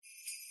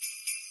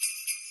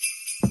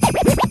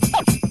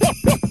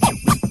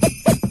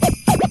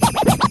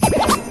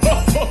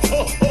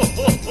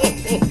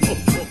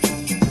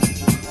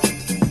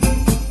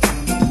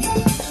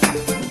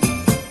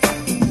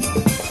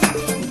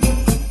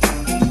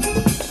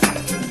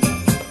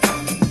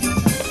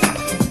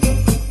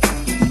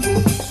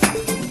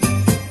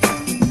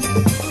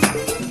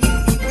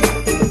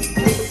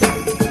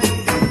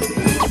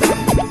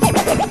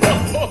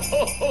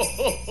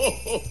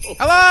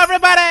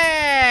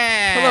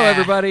Hello,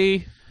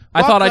 everybody.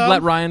 I thought I'd Welcome.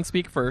 let Ryan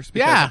speak first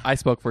because I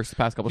spoke first the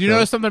past couple Do you shows.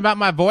 know something about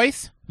my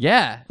voice?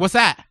 Yeah. What's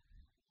that?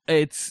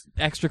 It's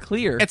extra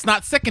clear. It's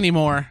not sick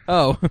anymore.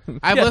 Oh.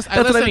 I Yeah, listened.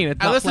 that's what I mean.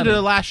 It's I not listened to phlegmy.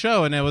 the last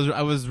show, and I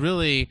was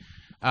really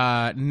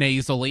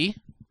nasally.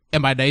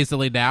 Am I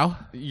nasally now?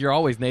 You're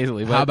always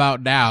nasally. But How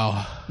about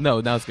now?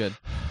 No, now it's good.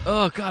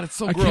 Oh, God, it's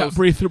so I gross. can't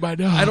breathe through my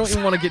nose. I don't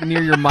even want to get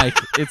near your mic.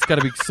 It's got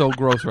to be so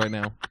gross right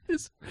now.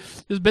 There's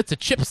bits of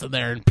chips in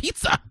there and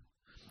pizza.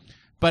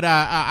 But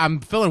I'm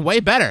feeling way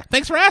better.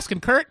 Thanks for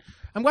asking, Kurt.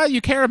 I'm glad you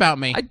care about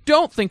me. I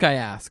don't think I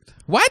asked.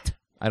 What?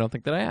 I don't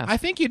think that I asked. I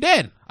think you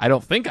did. I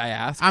don't think I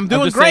asked. I'm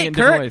doing just saying great, it in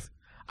different Kurt. ways.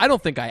 I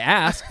don't think I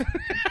asked.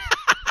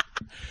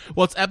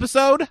 Well, it's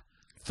episode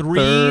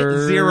 30.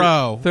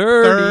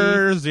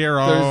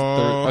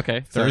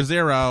 Okay, sorry.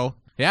 30.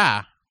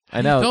 Yeah. I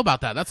How do know. you feel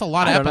about that? That's a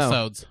lot of I don't know.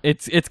 episodes.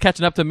 It's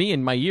catching up to me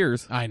in my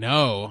years. I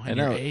know. I And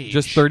know. your age.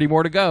 Just 30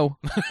 more to go.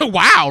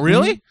 Wow,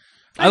 really?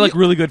 I look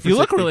really good for You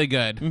look 60. really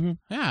good. Mhm.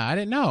 Yeah, I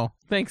didn't know.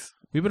 Thanks.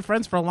 We've been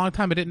friends for a long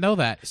time. I didn't know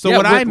that. So Yeah,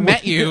 when I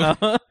met you,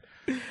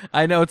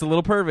 I know it's a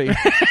little pervy.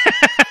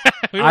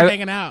 we were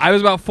hanging out. I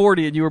was about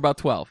 40 and you were about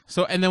 12.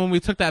 So and then when we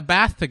took that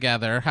bath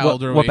together, how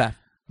old were What we? bath?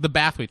 The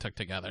bath we took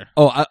together.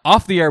 Oh,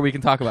 off the air we can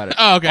talk about it.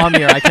 Oh, okay. On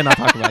the air I cannot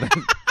talk about it.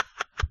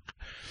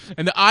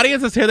 And the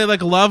audience is here. They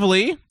look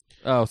lovely.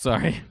 Oh,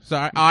 sorry.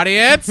 Sorry,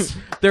 audience.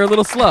 They're a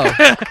little slow.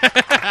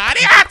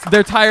 Audience.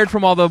 They're tired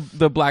from all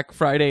the Black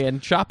Friday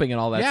and shopping and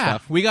all that Yeah,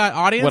 stuff. we got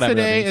audience Whatever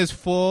that today means. is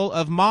full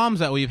of moms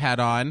that we've had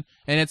on,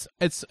 and it's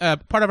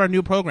part of our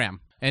new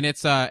program. And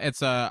it's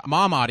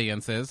mom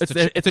audiences. It's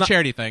a not-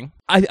 charity thing.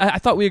 I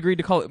thought we agreed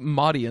to call it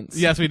Maudience.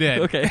 Yes, we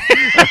did. Okay.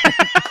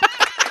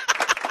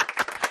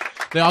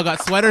 They all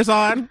got sweaters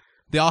on.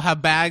 They all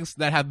have bags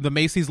that have the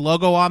Macy's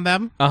logo on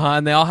them.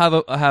 And they all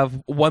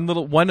have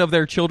one of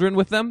their children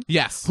with them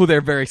Yes. who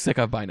they're very sick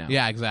of by now.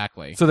 Yeah,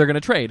 exactly. So they're going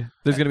to trade.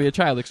 There's going to be a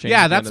child exchange.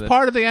 Yeah, at the end that's of this.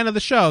 part of the end of the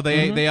show.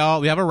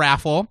 We have a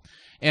raffle,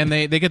 and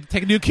they get to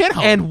take a new kid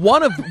home. And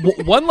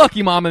one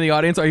lucky mom in the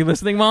audience, are you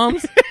listening,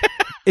 moms?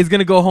 Is going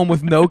to go home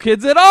with no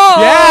kids at all.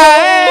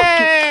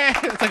 yeah,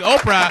 it's like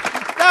Oprah.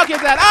 No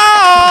kids at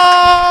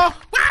all.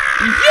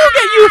 You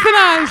get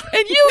euthanized,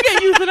 and you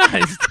get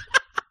euthanized.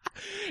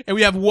 And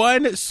we have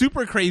one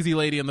super crazy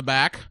lady in the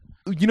back.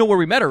 You know where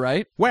we met her,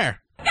 right? Where?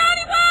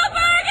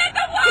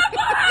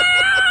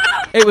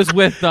 It was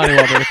with Donnie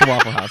Wahlberg at the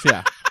Waffle House,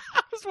 yeah.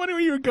 I was wondering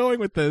where you were going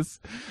with this.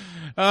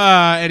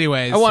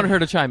 Anyways, I wanted her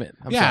to chime in.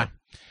 I'm yeah. sorry.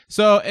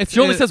 So it's She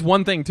only says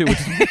one thing, too, which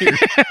is weird.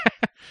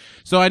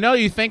 So I know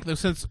you think that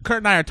since Kurt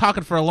and I are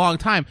talking for a long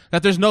time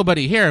that there's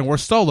nobody here and we're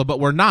solo, but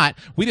we're not.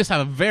 We just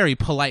have a very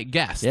polite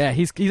guest. Yeah,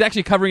 he's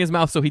actually covering his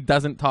mouth so he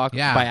doesn't talk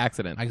Yeah. by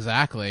accident.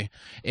 Exactly.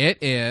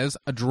 It is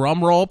a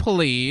drum roll,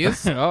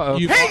 please. Uh-oh.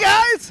 Hey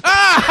guys!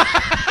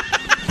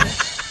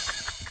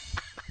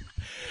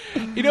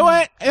 You know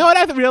what?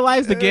 I've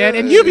realized again,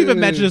 and you've even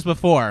mentioned this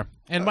before.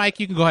 And Mike,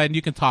 you can go ahead and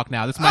you can talk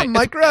now. This is I'm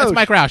Mike It's Roush.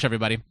 Mike Roush,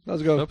 everybody.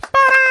 How's it going? Oops.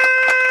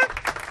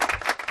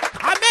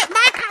 I met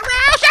Mike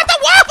Roush at the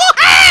Waffle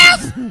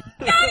House.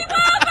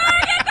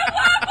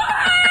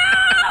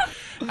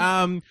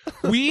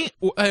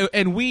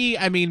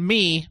 I mean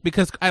me,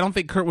 because I don't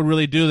think Kurt would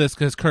really do this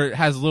because Kurt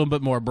has a little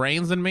bit more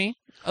brains than me.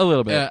 A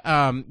little bit.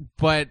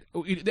 But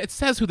it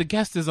says who the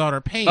guest is on our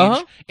page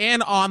Uh-huh.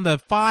 and on the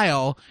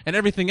file and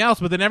everything else.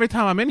 But then every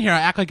time I'm in here, I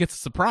act like it's a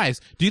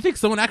surprise. Do you think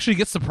someone actually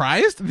gets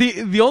surprised?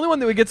 The only one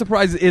that would get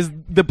surprised is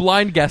the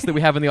blind guest that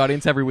we have in the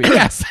audience every week.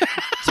 Yes.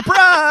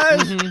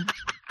 Surprise!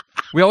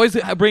 We always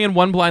bring in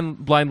one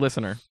blind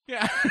listener.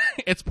 Yeah.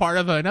 It's part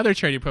of another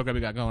charity program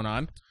we got going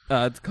on.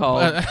 It's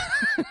called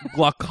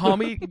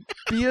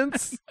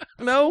Glaucomians.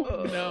 No?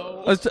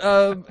 No.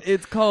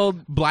 It's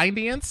called...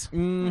 Blindians?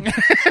 Mm, Can't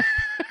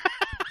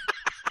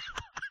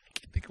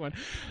think of one.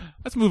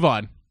 Let's move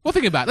on. We'll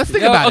think about it. Let's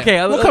think about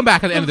okay, it. We'll come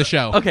back at the end of the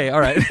show. okay, all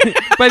right.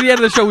 By the end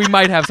of the show, we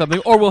might have something,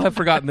 or we'll have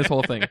forgotten this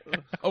whole thing.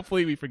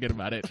 Hopefully we forget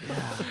about it.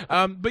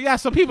 But yeah,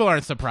 so people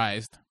aren't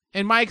surprised.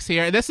 And Mike's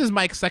here. This is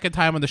Mike's second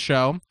time on the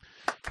show.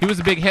 He was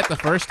a big hit the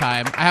first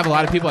time. I have a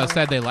lot of people that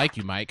said they like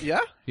you, Mike. Yeah?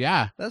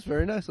 Yeah. That's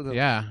very nice of them.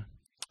 Yeah.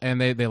 And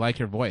they like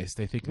your voice.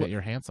 They think that you're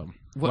handsome.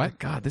 What?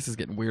 God, this is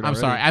getting weird I'm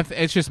already.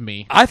 sorry. It's just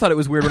me. I thought it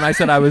was weird when I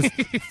said I was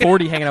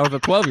 40 hanging out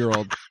with a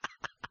 12-year-old.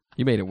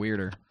 You made it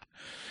weirder.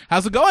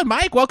 How's it going,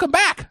 Mike? Welcome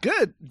back.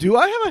 Good. Do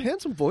I have a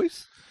handsome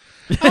voice?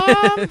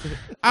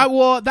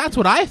 Well, that's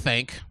what I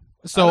think.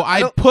 So I I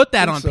don't put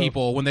that think on so.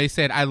 people when they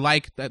said I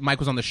like that Mike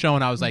was on the show,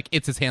 and I was like,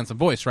 it's his handsome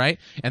voice, right?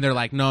 And they're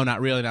like, no,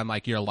 not really. And I'm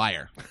like, you're a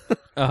liar.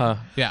 Uh-huh.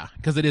 Yeah,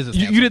 because it is his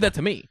You handsome did that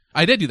to me.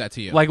 I did do that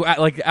to you. Like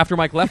after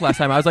Mike left last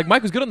time, I was like,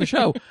 Mike was good on the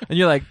show. And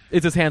you're like,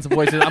 it's his handsome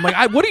voice. And I'm like,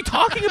 what are you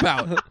talking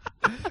about?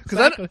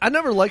 Because I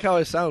never like how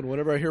I sound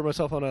whenever I hear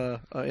myself on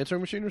a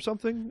answering machine or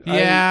something.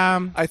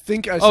 Yeah. I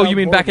think I Oh, sound you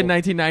mean back in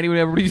horrible. 1990 when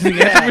everybody was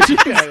using answering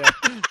machines?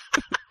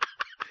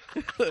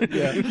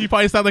 Yeah. You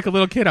probably sound like a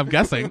little kid, I'm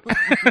guessing.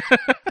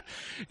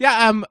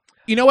 Yeah,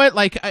 you know what?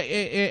 Like,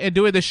 in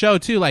doing the show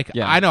too. Like,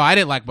 Yeah. I know I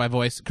didn't like my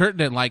voice. Kurt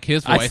didn't like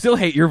his voice. I still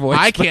hate your voice.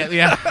 I can't.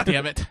 Yeah,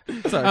 damn it.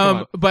 Sorry, come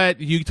on. But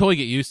you totally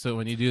get used to it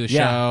when you do the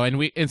Yeah.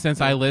 show, and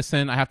since I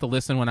listen, I have to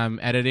listen when I'm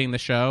editing the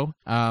show.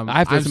 I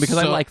have to listen because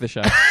I like the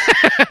show.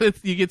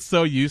 You get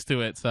so used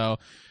to it. So,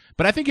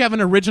 but I think you have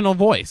an original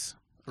voice.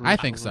 I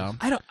think so.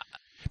 I don't.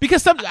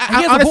 Because has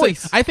a honestly,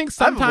 voice. I think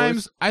I have a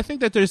sometimes voice. I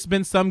think that there's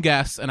been some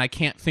guests, and I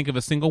can't think of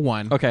a single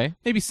one. Okay,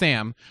 Maybe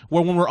Sam,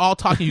 where when we're all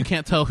talking, you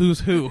can't tell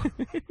who's who.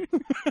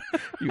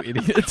 you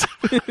idiot.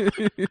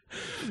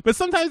 But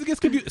sometimes it gets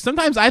confused.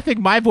 Sometimes I think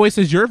my voice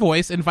is your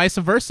voice, and vice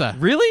versa.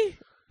 Really?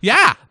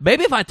 Yeah.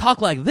 Maybe if I talk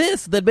like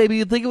this, then maybe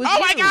you'd think it was. Oh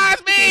my you. God,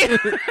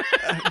 it's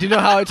me. Do you know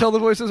how I tell the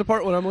voices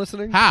apart when I'm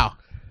listening? How?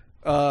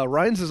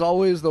 Ryan's is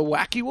always the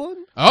wacky one.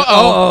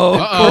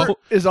 Uh-oh. Kurt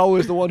is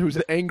always the one who's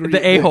angry.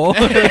 The a-hole.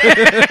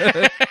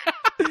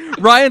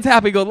 Ryan's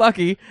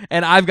happy-go-lucky,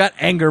 and I've got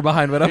anger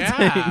behind what I'm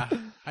Yeah,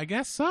 saying. I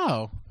guess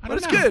so. I But don't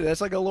it's know. good. That's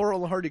like a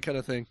Laurel and Hardy kind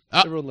of thing.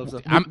 Everyone loves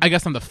that. I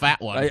guess I'm the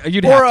fat one.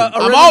 You'd Or have to.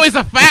 I'm always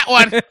a fat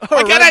one.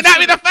 Why can't I not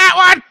be the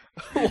fat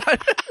one?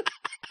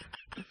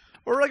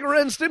 Or like a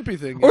Ren and Stimpy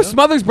thing. Or you know?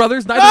 Smothers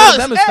Brothers. Neither Oh, of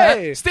them is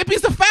hey!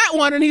 Stimpy's the fat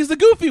one, and he's the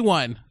goofy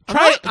one. I'm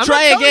Try not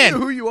try telling again. you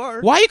who you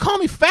are. Why you call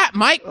me fat,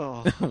 Mike?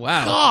 Oh. fat.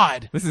 Wow.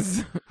 God. This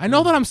is. I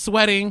know that I'm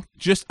sweating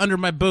just under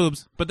my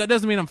boobs, but that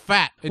doesn't mean I'm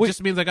fat. It Wait,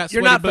 just means I got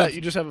You're sweaty not boobs. fat.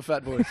 You just have a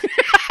fat voice.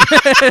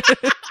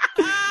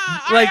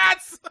 like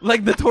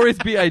like Notorious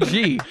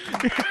B.I.G.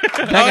 That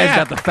guy's yeah.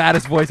 got the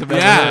fattest voice I've ever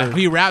Yeah, heard.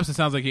 he raps. It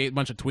sounds like he ate a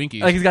bunch of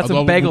Twinkies. Like he's got some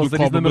I bagels love that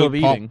he's in the middle of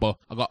Big eating. Papa.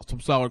 I got some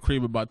sour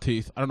cream in my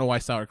teeth. I don't know why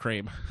sour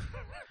cream.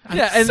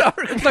 Yeah, and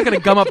it's not going to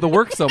gum up the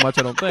work so much,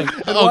 I don't think.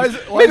 Why is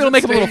it- why Maybe is it'll it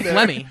make him a little staying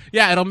there? phlegmy.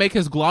 Yeah, it'll make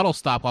his glottal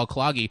stop all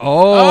cloggy.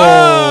 Oh.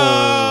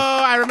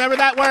 I remember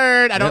that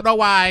word. I don't know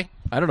why.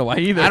 I don't know why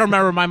either. I don't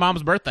remember my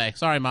mom's birthday.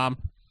 Sorry, Mom.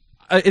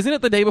 Isn't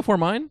it the day before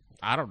mine?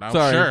 I don't know.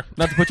 Sorry. Sure.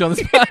 Not to put you on the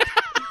spot.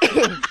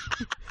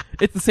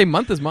 It's the same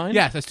month as mine?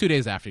 Yes, that's 2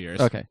 days after yours.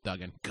 Okay.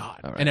 Duggan.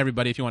 God. All right. And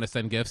everybody, if you want to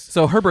send gifts.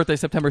 So her birthday's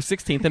September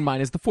 16th and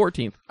mine is the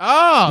 14th.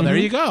 Oh, there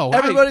you go. Wow.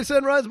 Everybody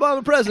send Ryan's mom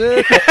a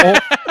present.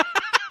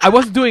 I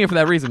wasn't doing it for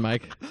that reason,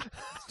 Mike. I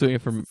was doing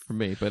it for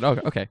me, but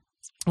okay.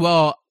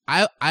 Well,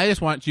 I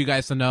just want you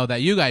guys to know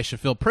that you guys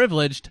should feel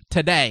privileged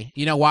today.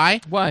 You know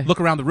why? Why?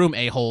 Look around the room,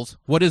 a-holes.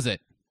 What is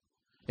it?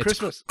 It's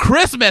Christmas.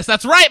 Christmas.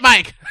 That's right,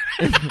 Mike.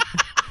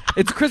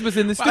 It's Christmas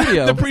in the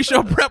studio. The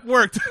pre-show prep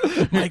worked.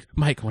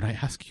 Mike, when I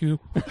ask you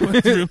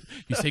what's the room,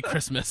 you say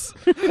Christmas.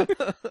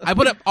 I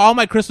put up all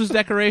my Christmas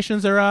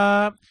decorations are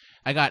up.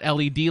 I got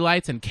LED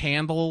lights and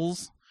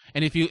candles.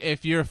 And if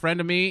you're a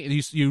friend of me,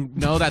 you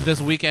know that this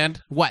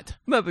weekend, what?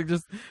 Nothing,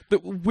 just the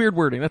weird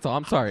wording. That's all.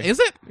 I'm sorry. Is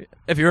it?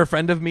 If you're a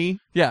friend of me,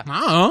 yeah. I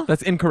don't know.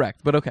 That's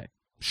incorrect, but okay.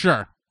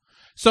 Sure.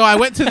 So I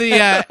went to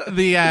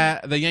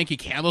the Yankee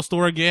Candle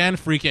store again.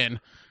 Freaking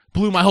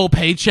blew my whole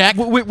paycheck.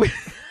 Wait.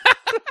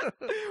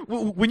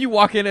 When you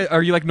walk in,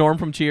 are you like Norm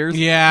from Cheers?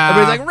 Yeah.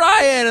 Everybody's like,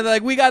 Ryan, and they're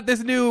like, we got this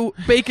new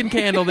bacon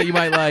candle that you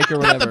might like, or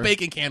whatever. Not the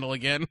bacon candle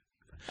again.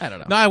 I don't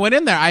know. No, I went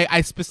in there.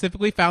 I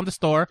specifically found the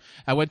store.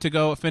 I went to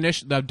go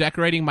finish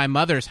decorating my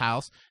mother's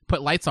house,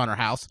 put lights on her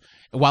house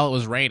while it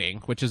was raining,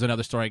 which is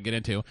another story I can get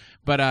into.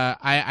 But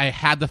I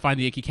had to find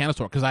the Yankee Candle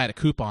store because I had a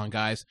coupon,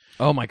 guys.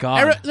 Oh my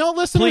God. No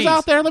listeners Please.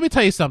 out there, let me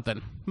tell you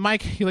something.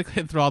 Mike, you look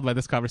enthralled by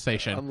this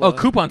conversation. Oh,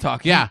 coupon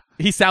talk. Yeah.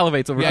 He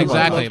salivates over Yeah, coupons.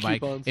 exactly, love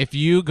Mike. coupons. If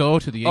you go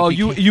to the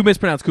Yankee Oh, you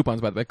mispronounced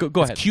coupons, by the way.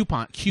 Go ahead.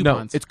 coupons. No,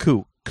 it's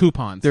coup.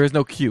 coupons. There is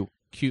no Q.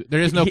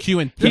 There is no Q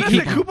in Did I say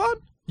coupon. coupon?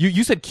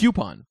 You said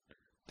coupon.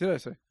 Did I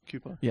say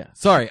coupon? Yeah.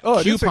 Sorry. Oh,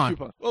 I did say Coupon.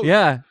 coupon. Oh,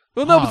 Yeah.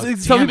 Well, no, Oh, but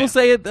some damn people it.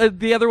 say it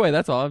the other way.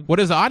 That's all. What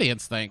does the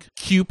audience think?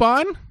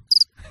 Coupon?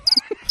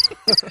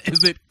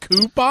 Is it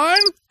coupon?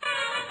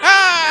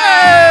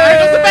 Ah! There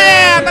goes the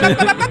band!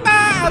 Da-da-da-da-da!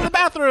 Out of the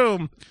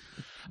bathroom.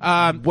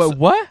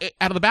 What?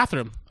 Out of the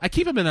bathroom. I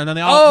keep them in there, and then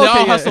they Oh, all okay,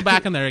 yeah. hustle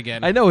back in there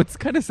again. I know it's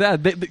kind of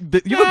sad.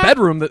 You have a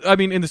bedroom.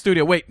 In the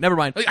studio. Wait, never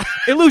mind.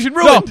 Illusion No,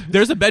 ruined.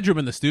 there's a bedroom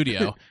in the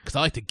studio because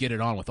I like to get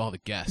it on with all the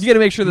guests. You got to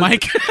make sure that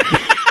Mike.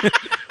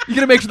 you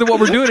got to make sure that what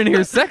we're doing in here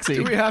is sexy.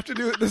 Do we have to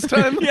do it this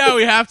time? Yeah,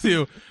 we have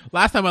to.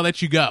 Last time I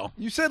let you go.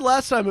 You said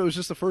last time it was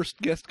just the first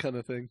guest kind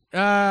of thing.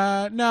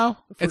 No.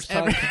 First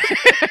time.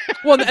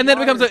 Well, and then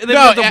it becomes a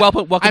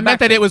welcome I meant back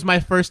that thing. it was my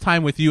first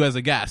time with you as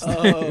a guest.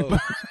 Oh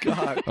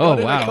God! Oh, Why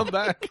did I wow. come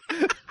back.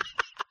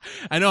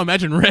 I know.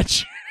 Imagine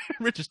Rich.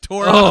 Rich is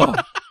tore Oh.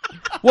 up.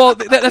 Well,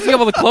 that's what you have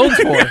all the clones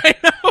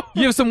for.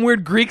 You have some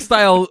weird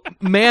Greek-style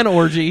man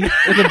orgy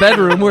in the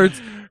bedroom where it's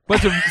a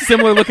bunch of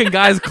similar-looking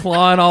guys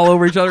clawing all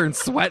over each other and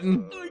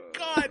sweating. Oh my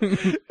God.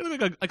 It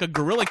looks like a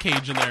gorilla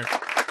cage in there.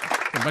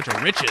 A bunch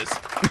of riches.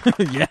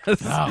 Yes.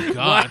 Oh,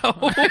 God.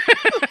 Wow.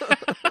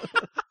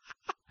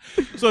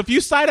 So if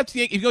you sign up to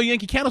if you go to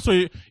Yankee Candle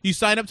Store, you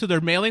sign up to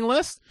their mailing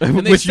list. and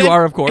they Which you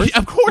are, of course.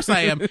 Of course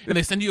I am. And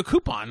they send you a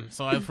coupon.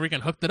 So I freaking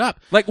hooked it up.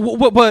 Like,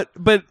 but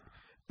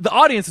the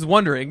audience is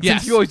wondering, Yes.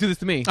 since you always do this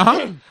to me,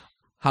 Uh-huh.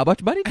 How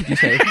much money did you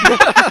say?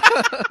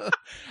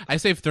 I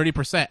saved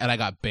 30%, and I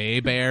got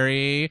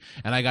bayberry,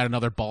 and I got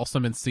another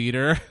balsam and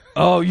cedar.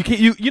 Oh, you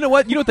can't. You know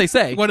what? You know what they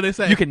say. What do they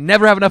say? You can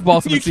never have enough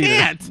balsam You and cedar.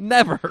 can't.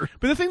 Never.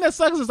 But the thing that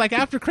sucks is like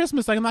after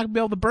Christmas, like, I'm not gonna be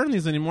able to burn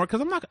these anymore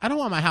because I don't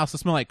want my house to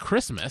smell like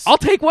Christmas. I'll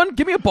take one.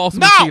 Give me a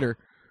balsam No! and cedar.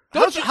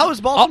 How is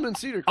balsam and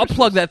cedar? I'll Christmas?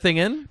 plug that thing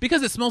in.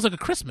 Because it smells like a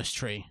Christmas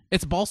tree.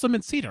 It's balsam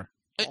and cedar.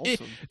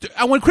 Balsam.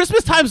 When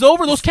Christmas time's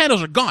over, those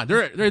candles are gone.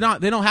 They're not.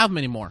 They don't have them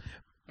anymore.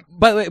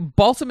 By the way,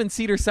 balsam and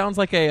cedar sounds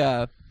like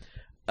a.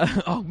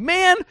 Oh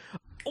man,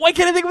 why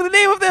can't I think of the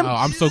name of them? Oh,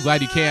 I'm so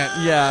glad you can't.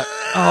 Yeah.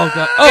 Oh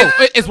god.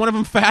 Oh, Is one of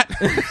them fat?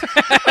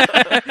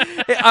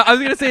 I was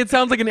gonna say it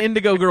sounds like an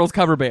Indigo Girls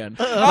cover band.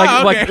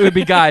 okay. Like it would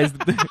be guys.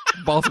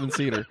 Balsam and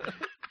cedar.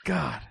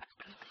 God.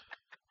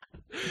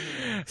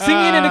 Sing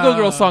me an Indigo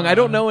Girls song. I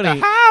don't know any.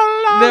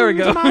 How long There we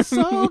go. till my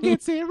soul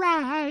gets it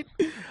right?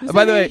 Does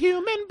By the any way-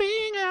 human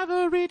being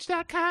ever reach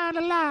that kind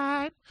of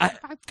light?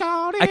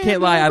 I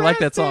can't lie, I like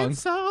that song.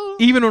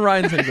 Even when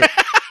Ryan sings it.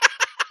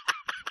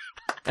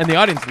 And the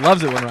audience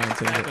loves it when Ryan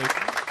sings it.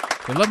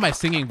 I love my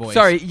singing voice.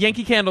 Sorry,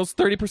 Yankee Candles,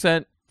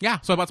 30%. Yeah,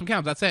 so I bought some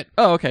candles. That's it.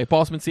 Oh, okay.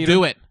 Balsam and cedar.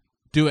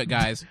 Do it,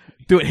 guys.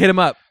 Do it. Hit them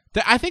up.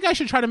 I think I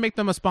should try to make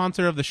them a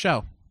sponsor of the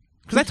show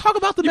because I talk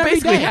about them You every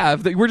basically day.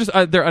 have. We're just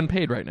they're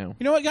unpaid right now.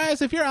 You know what,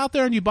 guys? If you're out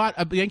there and you bought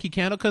a Yankee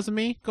Candle because of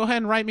me, go ahead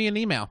and write me an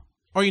email.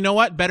 Or you know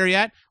what? Better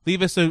yet,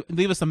 leave us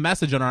a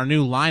message on our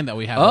new line that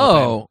we have.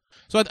 Oh. open.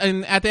 So at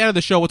the end of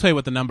the show, we'll tell you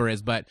what the number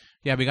is. But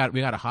yeah, we got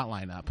a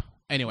hotline up.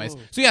 Anyways,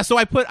 so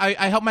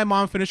I helped my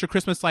mom finish her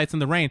Christmas lights in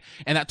the rain,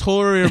 and that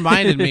totally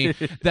reminded me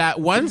that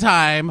one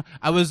time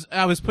I was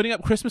putting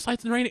up Christmas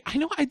lights in the rain. I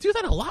know I do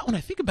that a lot when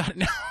I think about it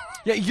now.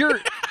 Yeah, you're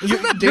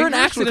Isn't that an dangerous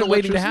accident with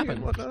waiting to electricity and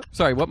happen. whatnot?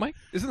 Sorry, what, Mike?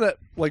 Isn't that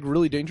like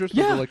really dangerous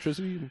Yeah. with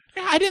electricity?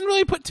 Yeah, I didn't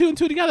really put two and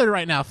two together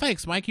right now.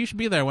 Thanks, Mike. You should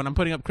be there when I'm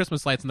putting up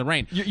Christmas lights in the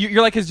rain.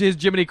 You're like his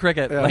Jiminy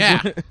Cricket. Yeah. Like-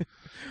 Yeah,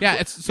 yeah.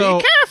 It's so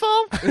Be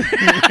careful.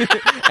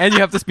 and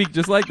you have to speak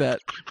just like that.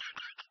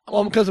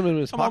 Well, because I'm in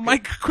his Come on, pocket.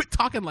 Mike, quit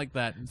talking like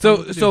that.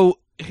 So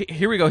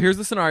here we go. Here's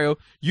the scenario.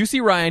 You see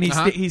Ryan.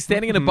 He's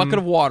standing in a bucket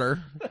of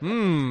water,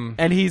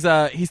 and he's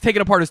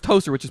taking apart his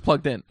toaster, which is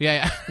plugged in.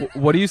 yeah.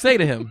 What do you say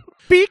to him?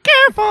 Be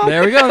careful.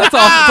 There we go. That's all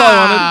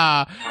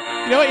I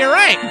Ah, you know what? You're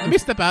right. Let me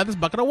step out of this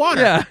bucket of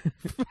water. wanted.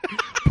 Yeah.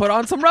 Put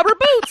on some rubber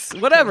boots.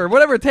 Whatever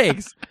it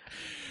takes.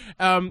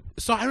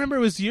 So I remember it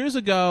was years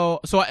ago.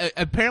 So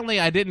apparently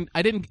I didn't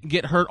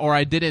get hurt or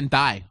I didn't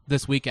die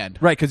this weekend.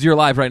 Right, because you're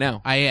alive right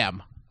now, I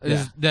am.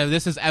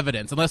 This is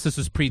evidence, unless this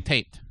is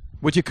pre-taped.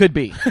 which it could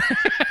be.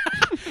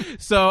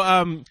 So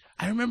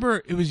I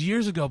remember it was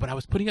years ago, but I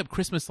was putting up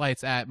Christmas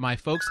lights at my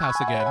folks' house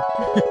again.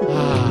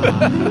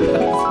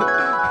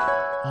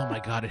 Oh my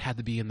God, it had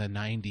to be in the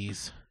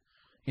 90s.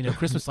 You know,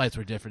 Christmas lights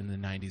were different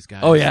in the 90s,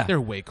 guys. Oh, yeah.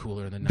 They're way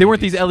cooler in the 90s. They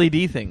weren't these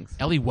LED things.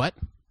 Ellie what?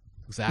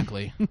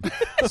 Exactly.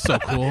 So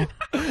cool.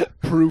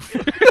 Proof.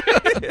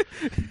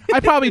 I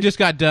probably just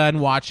got done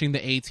watching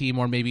the A-Team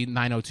or maybe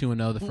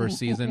 90210 the first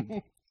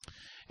season.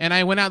 And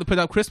I went out to put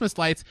up Christmas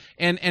lights,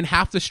 and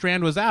half the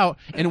strand was out,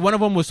 and one of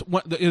them was.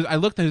 I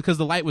looked at it because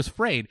the light was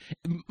frayed.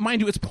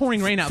 Mind you, it's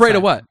pouring rain outside. Afraid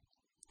of what?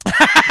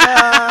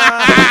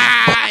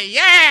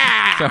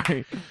 Yeah.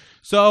 Sorry.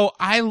 So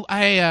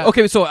I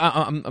Okay, so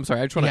I'm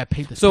sorry. I just want Yeah, to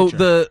paint this So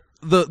picture.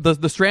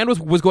 the strand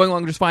was going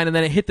along just fine, and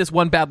then it hit this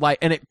one bad light,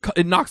 and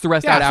it knocks the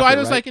rest out. Yeah, so after, I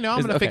was right? like,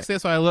 I'm gonna fix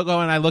this. So I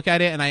look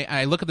at it, and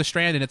I look at the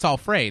strand, and it's all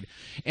frayed.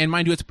 And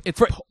mind you,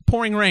 it's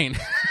pouring rain.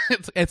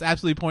 it's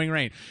absolutely pouring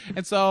rain.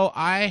 And so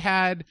I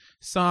had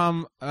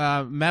some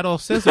metal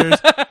scissors,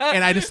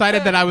 and I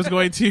decided that I was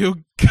going to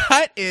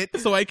cut it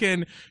so I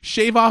can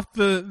shave off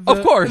the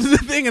Of course. the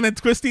thing, and then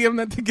twist them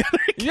together.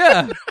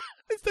 Yeah,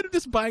 Instead of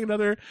just buying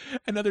another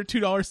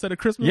 $2 set of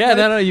Christmas. yeah. lights.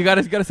 No, you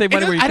gotta save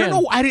money And where you I can.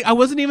 don't know. I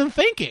wasn't even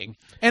thinking,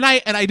 and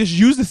I just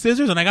used the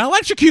scissors, and I got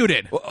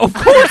electrocuted. Of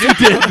course you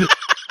did.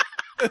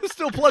 It was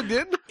still plugged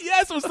in.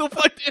 Yes, it was still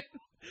plugged in.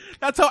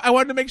 That's how I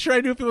wanted to make sure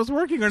I knew if it was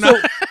working or not.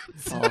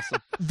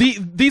 Awesome.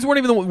 These weren't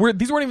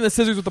even the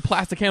scissors with the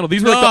plastic handle.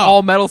 These were like the No.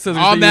 all metal scissors.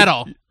 all that you-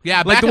 metal. Yeah,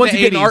 Like back the in ones you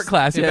get in 80s. art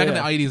class. Yeah, back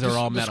yeah. in the 80s are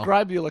all metal.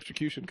 Describe the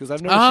electrocution, because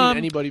I've never seen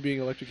anybody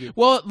being electrocuted.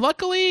 Well,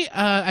 luckily,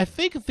 I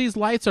think these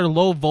lights are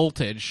low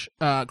voltage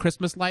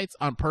Christmas lights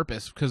on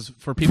purpose because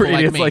for people For like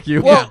idiots me. like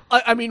you. Well,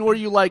 I mean, were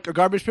you like a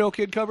Garbage Pail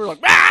Kid cover? Like,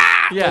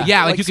 ah! Yeah. Yeah,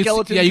 Like like you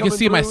skeleton could, you could coming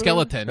see my through?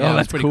 skeleton. Oh, Yeah,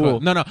 that's pretty cool.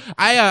 No,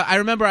 I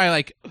remember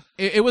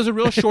it was a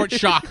real short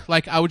shock.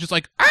 Like I was just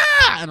like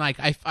ah, and like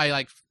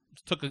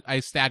I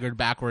staggered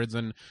backwards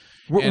and.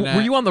 Were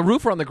And, you on the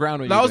roof or on the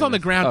ground? When I you were was doing on the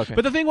this? ground, Okay.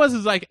 but the thing was,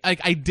 is like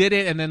I did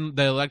it, and then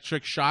the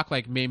electric shock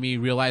like made me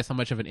realize how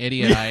much of an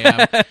idiot I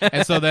am,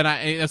 and so then I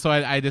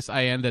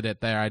ended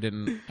it there. I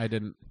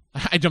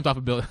jumped off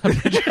a building.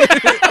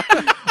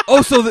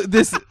 Oh, so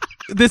this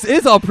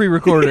is all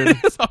pre-recorded.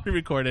 It's all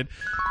pre-recorded.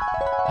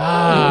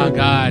 Oh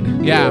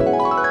God, yeah.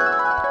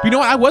 You know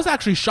what? I was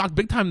actually shocked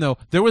big time though.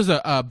 There was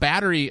a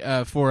battery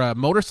for a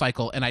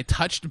motorcycle, and I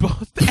touched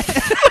both.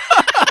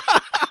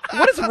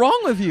 What is wrong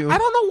with you? I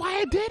don't know why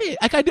I did it.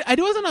 Like I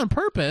wasn't on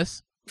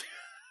purpose.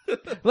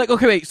 Like,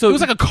 okay, wait. So It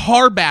was like a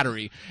car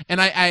battery, and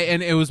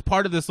and it was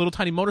part of this little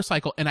tiny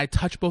motorcycle, and I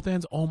touched both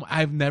ends.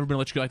 I've never been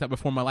electrocuted like that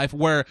before in my life,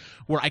 where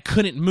I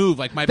couldn't move.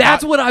 Like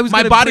That's what I was My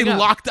gonna body bring up.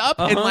 locked up,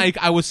 and Uh-huh. like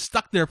I was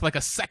stuck there for like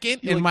a second,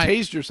 You and like my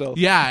tased yourself.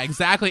 yeah,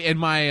 exactly, and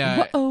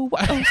my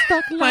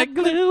stuck like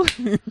glue.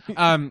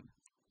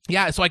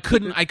 yeah, so I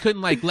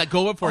couldn't like let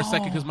go of it for a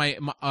second because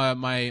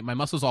my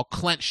muscles all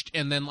clenched,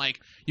 and then like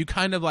you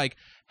kind of like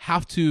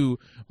have to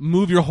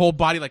move your whole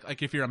body like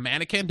if you're a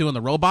mannequin doing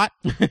the robot,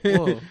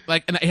 Whoa.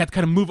 like, and I had to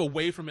kind of move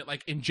away from it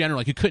like in general,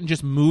 like you couldn't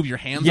just move your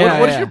hands. Yeah,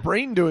 What is yeah. your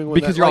brain doing? When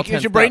Because that, you're all like, is your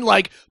tensed brain up.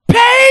 like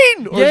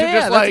pain, or is Yeah, it just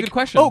that's a like, good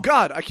question. oh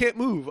God, I can't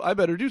move. I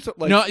better do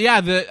something. Like, No,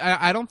 yeah,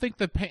 I don't think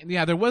the pain.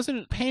 Yeah, there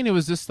wasn't pain. It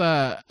was just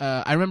I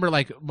remember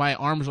like my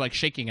arms were like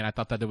shaking, and I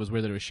thought that it was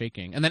weird that it was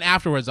shaking. And then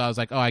afterwards, I was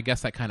like, oh, I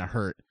guess that kind of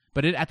hurt.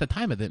 But at the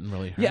time, it didn't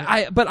really hurt.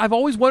 Yeah, but I've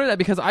always wondered that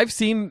because I've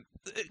seen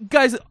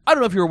guys. I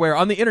don't know if you're aware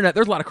on the internet.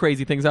 There's a lot of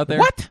crazy things out there.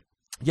 What?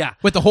 Yeah,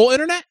 With the whole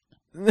internet?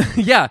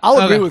 yeah. I'll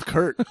agree Okay. with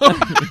Kurt.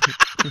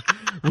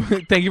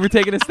 Thank you for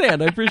taking a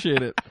stand. I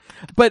appreciate it.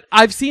 But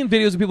I've seen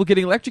videos of people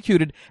getting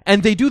electrocuted,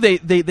 and they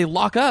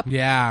lock up.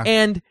 Yeah.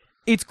 And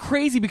it's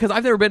crazy because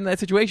I've never been in that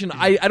situation.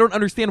 I don't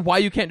understand why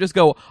you can't just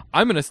go,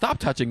 I'm going to stop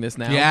touching this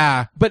now.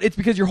 Yeah. But it's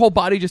because your whole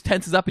body just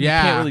tenses up and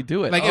Yeah. you can't really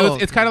do it. Like Oh.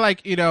 it's kind of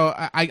like,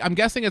 I'm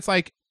guessing it's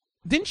like,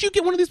 didn't you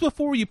get one of these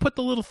before where you put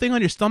the little thing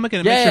on your stomach and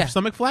it makes Yeah. your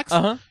stomach flex?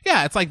 Uh-huh.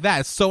 Yeah, it's like that.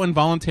 It's so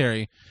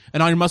involuntary.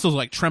 And all your muscles are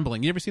like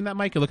trembling. You ever seen that,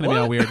 Mike? You're looking at me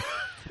What? all weird.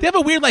 They have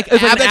a weird like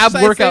It's like an ab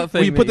exercise workout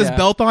where you thing put that- this yeah.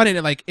 belt on and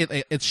it like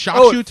it shocks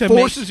Oh, you it to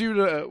forces you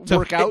to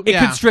work out, It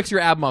Yeah. constricts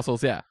your ab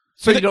muscles, yeah.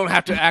 so you don't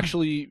have to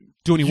actually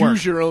Do any use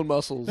work. your own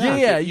muscles. Yeah,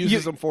 Like, yeah, it uses you-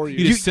 them for you.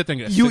 You just sit there and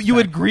get a You six-pack.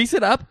 would grease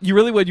it up. You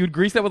really would. You'd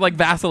grease it with like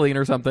Vaseline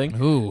or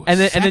something. Ooh, and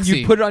then sexy.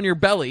 you'd put it on your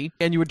belly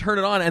and you would turn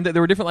it on and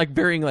there were different like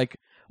varying like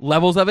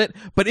levels of it,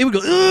 but it would go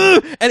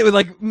 "Ugh!" and it would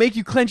like make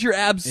you clench your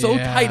abs so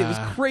tight. It was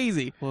Yeah.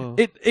 crazy. Whoa.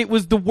 It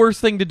was the worst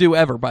thing to do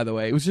ever, by the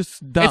way. It was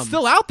just dumb. It's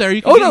still out there.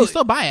 You can Oh, get it, no. you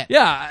still buy it.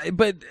 Yeah,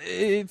 but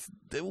it's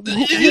who wants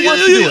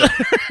to do it?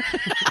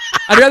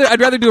 I'd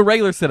rather do a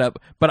regular sit up,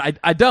 but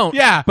I don't.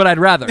 Yeah. But I'd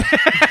rather.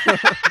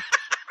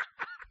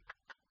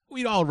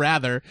 We'd all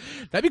rather.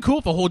 That'd be cool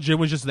if the whole gym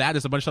was just that.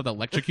 Just a bunch of stuff that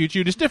electrocute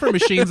you. Just different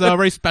machines, though.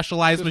 Very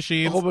specialized a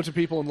machines. whole bunch of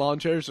people in lawn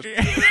chairs. Just,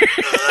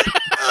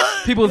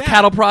 People with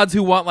cattle prods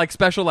who want like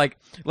special like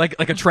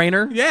a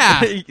trainer.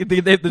 Yeah.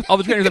 All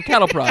the trainers have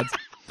cattle prods.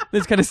 They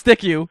just kind of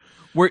stick you.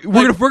 We're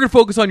gonna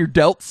focus on your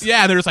delts.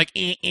 Yeah, they're just like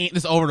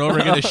this over and over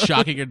again, just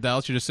shocking your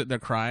delts. You're just sitting there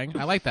crying.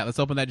 I like that. Let's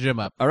open that gym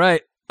up. All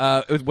right.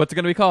 What's it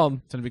gonna be called?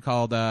 It's gonna be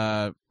called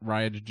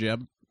Riot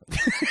Gym.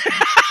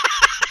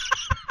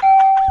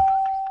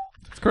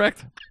 That's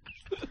correct.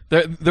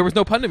 There was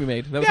no pun to be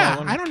made. That was all Yeah,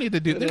 wanted. I don't need to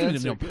do. There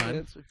needs to be no Good pun.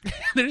 answer.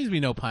 There needs to be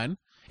no pun.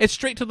 It's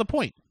straight to the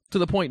point. To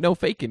the point, no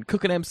faking.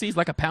 Cooking MCs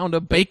like a pound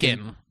of bacon.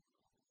 Bacon.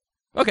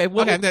 Okay.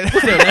 Well, Okay. we'll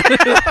say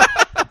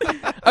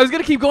that. I was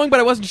gonna keep going, but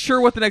I wasn't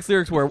sure what the next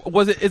lyrics were.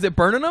 Is it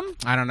burning them?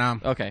 I don't know.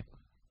 Okay.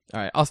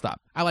 All right. I'll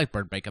stop. I like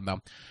burnt bacon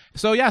though.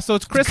 So yeah, so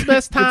it's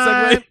Christmas Good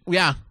time. segue.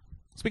 Yeah.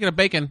 Speaking of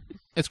bacon,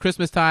 it's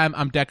Christmas time.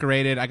 I'm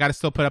decorated. I got to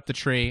still put up the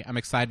tree. I'm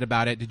excited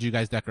about it. Did you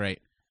guys decorate?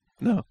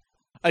 no.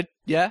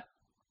 Yeah.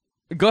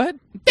 Go ahead.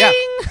 Yeah.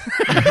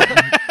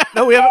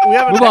 No, we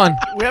haven't. Move on.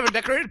 We haven't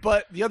decorated,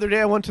 but the other day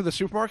I went to the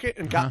supermarket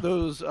and got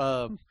those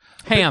big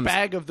Hams.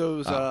 bag of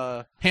those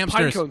pine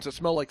Hamsters. cones that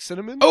smell like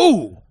cinnamon.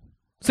 Oh,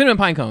 Cinnamon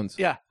pine cones.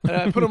 Yeah, and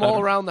I put them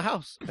all around the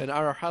house. And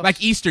our house,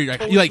 like Easter. You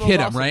totally like smells hit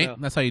them, awesome right? now.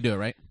 That's how you do it,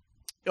 right?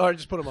 Or I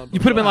just put them on. You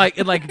put them in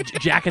like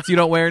jackets you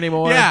don't wear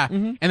anymore. Yeah.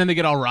 Mhm. And then they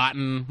get all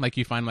rotten, like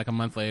you find like a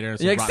month later.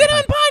 some You're like rotten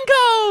cinnamon pine-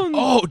 pine cones.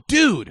 Oh,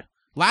 dude!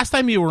 Last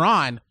time you were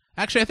on,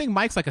 actually, I think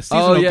Mike's like a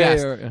seasonal yeah,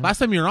 guest. yeah. Last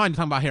time you were on, you're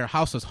talking about here,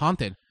 house is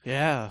haunted.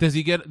 Yeah. Does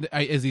he get?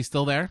 Is he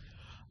still there?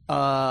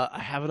 I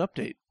have an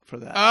update for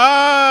that.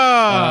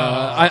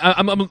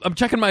 I'm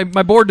checking my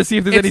board to see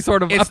if there's any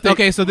sort of update.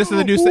 Okay, so this is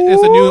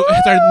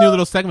it's our new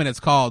little segment. It's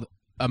called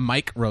a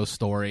Mike roast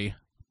story.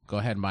 Go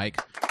ahead,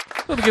 Mike.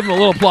 We'll give him a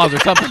little applause or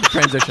something to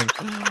transition.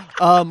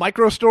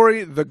 Micro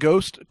story: the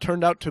ghost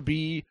turned out to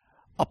be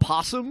a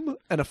possum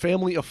and a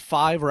family of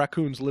 5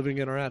 raccoons living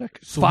in our attic.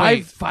 So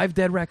wait, Five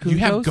dead raccoon you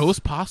have ghosts?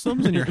 ghost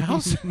possums in your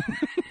house?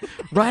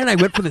 Ryan and I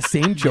went for the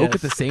same joke Yes.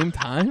 at the same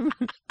time.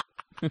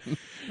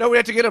 No, we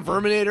had to get a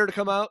Verminator to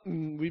come out,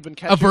 and we've been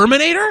catching A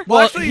Verminator?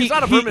 Well, actually, he's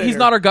not a Verminator. He's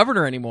not our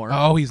governor anymore.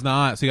 Oh, he's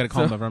not. So you got to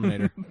call him a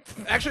Verminator.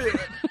 Actually,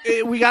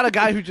 we got a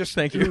guy who just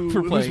Thank you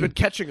for who's playing. been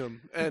catching them,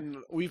 and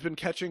we've been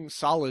catching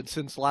solid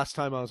since last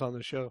time I was on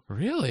the show.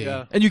 Really?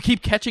 Yeah. And you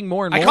keep catching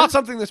more and more. I caught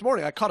something this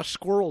morning. I caught a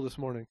squirrel this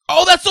morning.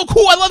 Oh, that's so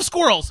cool. I love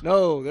squirrels.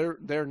 No,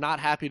 they're not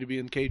happy to be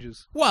in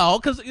cages. Well,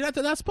 because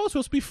that's supposed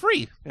to be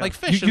free, like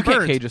fish You and can't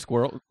birds. cage a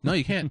squirrel. No,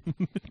 you can't.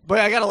 But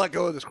I gotta let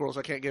go of the squirrels.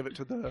 I can't give it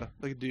to the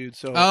dude.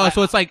 So Oh,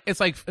 so it's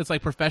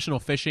like professional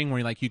fishing where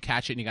you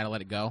catch it and you got to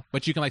let it go,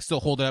 but you can still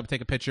hold it up, take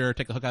a picture,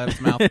 take the hook out of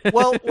its mouth.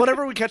 well,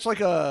 whenever we catch like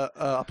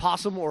a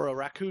possum or a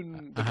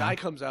raccoon, the guy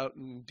comes out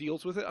and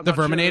deals with it. I'm The not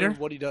sure Verminator?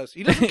 what he does.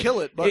 He doesn't kill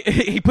it, but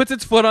He puts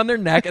its foot on their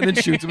neck and then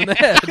shoots them in the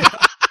head.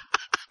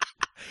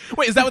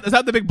 Wait, is that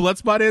what the big blood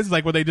spot is?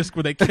 Like where they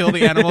kill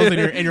the animals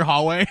in your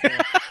hallway?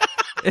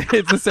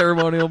 It's a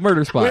ceremonial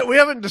murder spot. We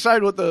haven't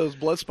decided what those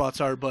blood spots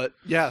are, but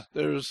yeah,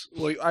 there's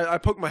like I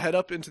poked my head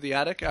up into the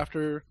attic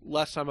after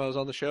last time I was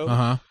on the show,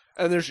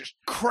 and there's just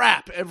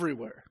crap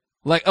everywhere.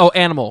 Like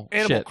animal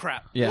shit.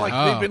 crap. Yeah. Like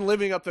they've been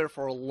living up there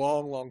for a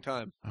long, long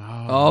time.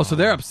 Oh, so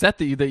they're upset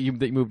that you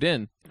moved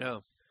in. Yeah.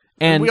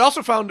 And we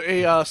also found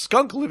a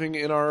skunk living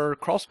in our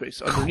crawl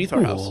space underneath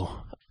our house.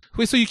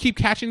 Wait, so you keep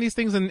catching these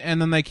things and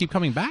then they keep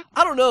coming back?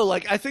 I don't know.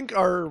 Like I think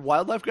our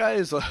wildlife guy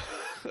is a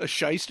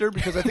shyster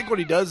because I think what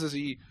he does is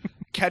he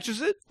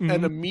catches it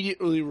and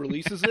immediately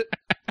releases it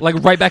like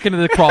right back into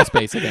the crawl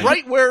space again.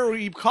 right where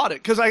we caught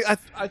it. Because I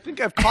think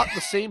I've caught the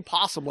same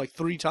possum like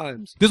 3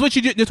 times. This is what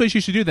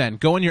you should do then.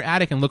 Go in your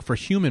attic and look for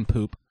human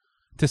poop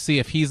to see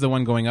if he's the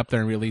one going up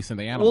there and releasing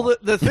the animal. Well,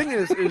 the thing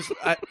is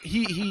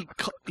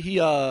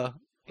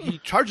he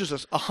charges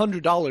us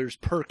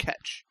 $100 per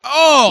catch.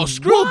 Oh,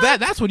 screw that.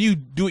 That's when you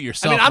do it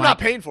yourself. I mean, I'm not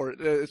Mike. paying for it.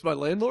 It's my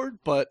landlord,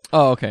 but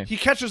Oh, okay. he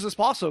catches this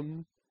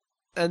possum,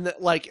 and it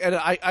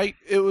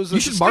was a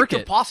You should mark distinctive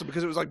it. possum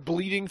because it was like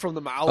bleeding from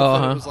the mouth,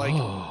 Uh-huh. and it was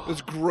like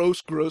this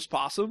gross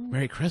possum.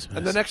 Merry Christmas.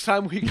 And the next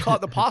time we caught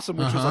the possum,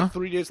 which was like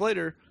 3 days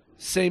later,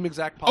 same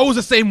exact possum. Oh, it was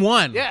the same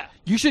one. Yeah.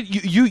 You should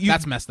you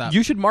That's messed up.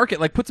 You should mark it,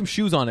 like put some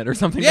shoes on it or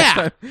something. Yeah. next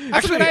time. That's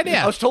Actually, a good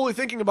idea. I was totally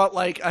thinking about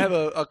like I have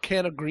a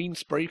can of green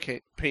spray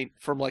paint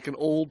from like an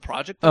old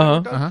project. That I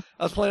worked on.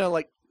 I was planning on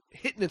like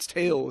hitting its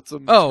tail with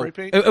some Oh, spray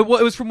paint. well,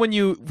 it was from when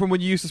you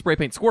used to spray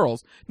paint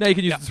squirrels. Now you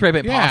can use to spray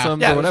paint Yeah.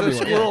 possums yeah, or it was whatever a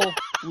you want. squirrel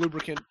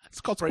lubricant. It's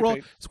called spray squirrel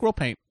paint. squirrel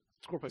paint.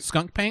 Squirrel paint.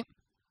 Skunk paint?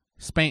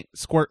 Spank.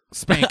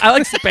 I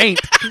like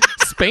spaint.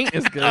 Spaint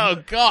is good.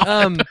 Oh,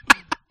 God.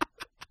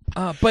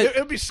 But It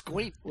would be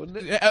squint, wouldn't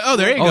it? Oh,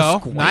 there you Oh, go.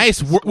 squint.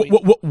 Nice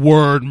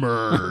word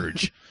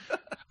merge.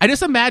 I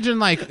just imagine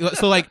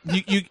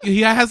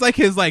he has like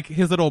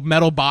his little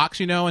metal box,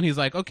 and he's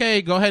like,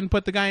 okay, go ahead and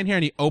put the guy in here,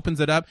 and he opens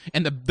it up,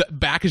 and the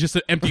back is just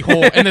an empty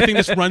hole, and the thing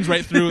just runs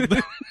right through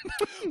the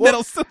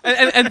metal.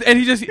 and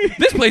he just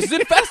this place is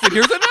infested.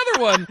 Here's another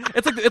one.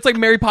 It's like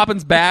Mary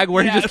Poppins' bag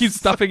where he just keeps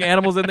stuffing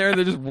animals in there and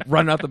they're just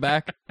running out the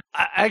back.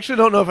 I actually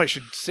don't know if I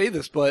should say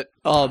this, but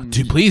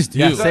Dude, please do.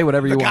 Yeah, say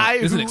whatever you the want. guy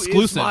This is who an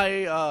exclusive.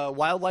 my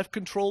wildlife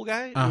control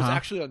guy was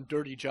actually on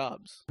Dirty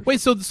Jobs. Wait,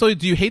 so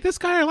do you hate this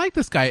guy or like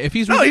this guy? If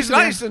he's No, he's releasing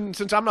nice, and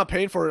since I'm not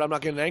paying for it, I'm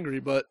not getting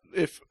angry. But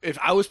if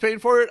I was paying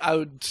for it, I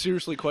would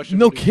seriously question.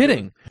 No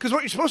kidding. Because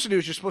what you're supposed to do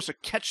is you're supposed to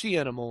catch the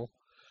animal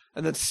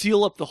and then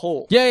seal up the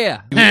hole.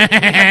 Yeah. We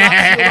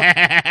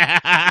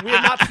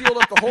have not sealed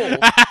up the hole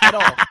at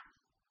all.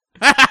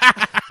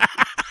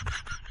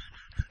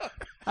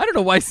 I don't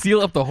know why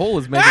seal up the hole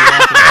is making me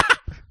laugh.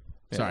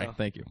 Sorry.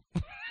 Thank you.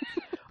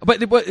 But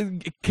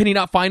can he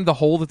not find the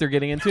hole that they're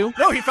getting into?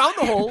 No, he found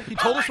the hole. He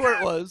told us where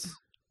it was,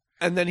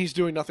 and then he's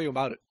doing nothing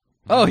about it.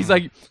 Oh, he's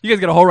like, you guys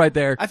got a hole right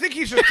there, I think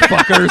he's just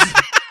fuckers.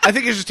 I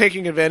think he's just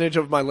taking advantage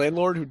of my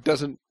landlord who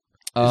doesn't.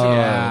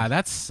 Yeah,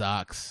 that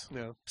sucks.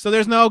 Yeah. So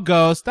there's no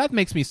ghost. That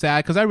makes me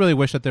sad because I really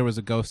wish that there was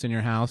a ghost in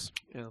your house.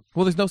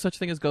 Well, there's no such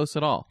thing as ghosts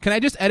at all. Can I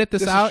just edit this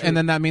This is out true. and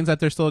then that means that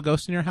there's still a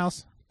ghost in your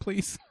house?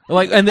 Please.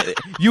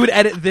 You would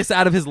edit this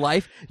out of his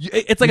life.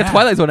 It's like a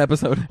Twilight Zone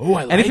episode. Oh,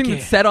 I like Anything it.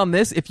 that's said on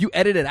this, if you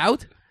edit it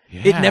out,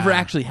 it never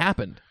actually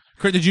happened.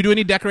 Kurt, did you do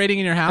any decorating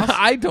in your house?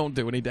 I don't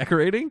do any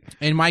decorating.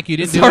 And Mike, you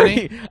didn't do Sorry,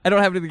 any? I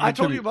don't have anything. To I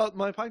told you contribute. about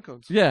my pine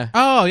cones. Yeah.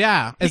 Oh,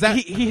 yeah. Is that?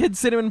 he hid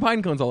cinnamon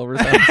pine cones all over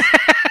his house?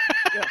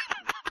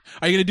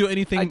 Are you going to do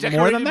anything I more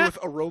decorated than that? with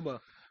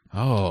aroma.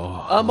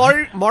 Oh.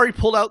 Mari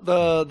pulled out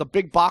the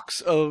big box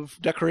of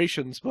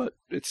decorations, but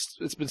it's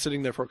been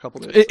sitting there for a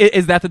couple days.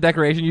 Is that the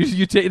decoration?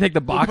 You take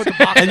the box, put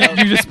the box and out.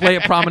 you display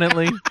it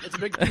prominently. It's a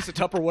big piece of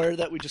Tupperware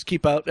that we just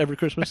keep out every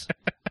Christmas.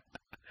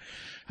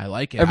 I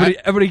like it.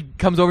 Everybody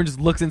comes over and just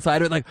looks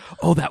inside of it like,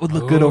 oh, that would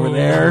look good over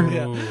there.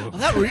 Yeah. Well,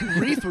 that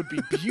wreath would be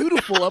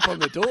beautiful up on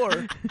the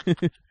door.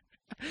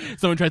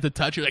 Someone tries to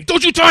touch you, like,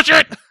 don't you touch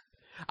it!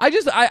 I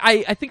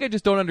think I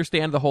just don't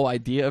understand the whole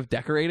idea of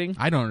decorating.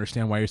 I don't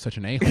understand why you're such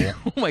an a-hole.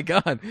 Oh my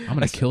god, I'm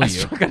going to kill I you.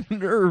 struck a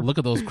nerve. Look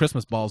at those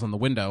Christmas balls on the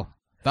window.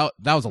 That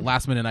was a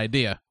last-minute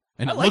idea.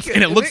 And I it like looks it.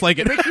 and it looks like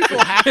It it. makes me feel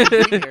happy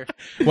being here.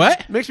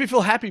 What? It makes me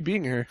feel happy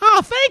being here.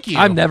 Oh, thank you.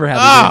 I'm never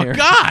happy Oh, being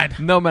here. God.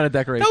 No amount of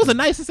decoration. That was the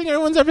nicest thing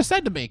everyone's ever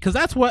said to me, because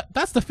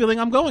that's the feeling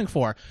I'm going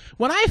for.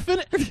 When I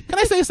finish, can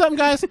I say something,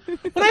 guys?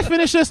 When I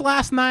finished this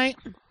last night,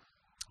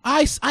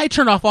 I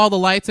turned off all the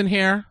lights in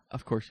here.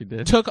 Of course you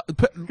did.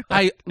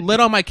 I lit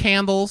all my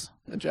candles,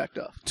 And jacked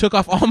off. took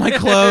off all my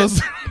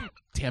clothes.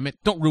 Damn it!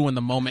 Don't ruin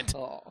the moment.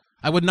 Oh.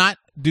 I would not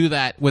do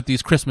that with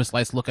these Christmas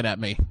lights looking at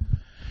me.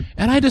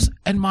 And I just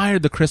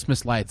admired the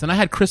Christmas lights, and I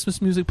had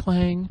Christmas music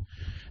playing,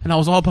 and I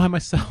was all by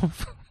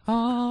myself.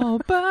 All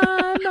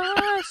by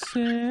myself.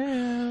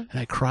 And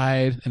I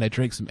cried, and I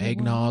drank some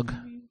eggnog,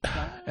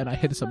 and I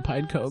hid some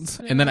pine cones,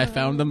 and then I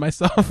found them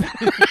myself.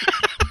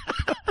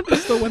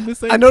 So when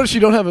this I noticed you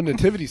don't have a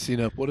nativity scene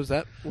up. What is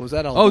that? What was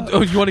that all about?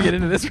 Oh, you want to get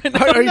into this right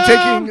now?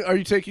 Are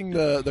you taking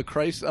the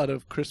Christ out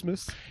of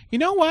Christmas? You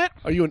know what?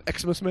 Are you an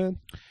Xmas man?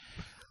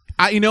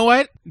 You know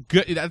what?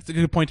 Good. That's a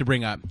good point to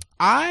bring up.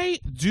 I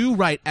do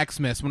write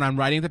Xmas when I'm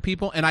writing to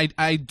people, and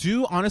I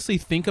do honestly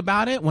think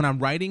about it when I'm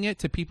writing it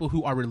to people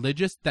who are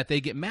religious that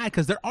they get mad,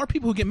 because there are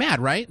people who get mad,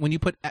 right? When you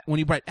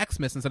write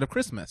Xmas instead of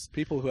Christmas.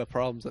 People who have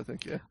problems, I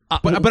think, yeah.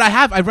 But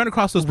I've run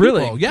across those people.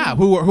 Really? Yeah,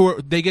 who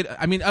are they get.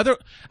 I mean,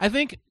 I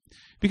think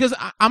because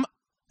I'm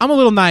a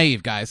little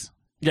naive, guys.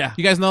 Yeah.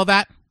 You guys know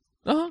that,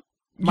 Mike.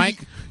 Mike.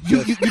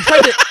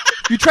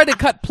 You tried to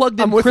cut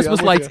plugged-in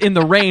Christmas lights in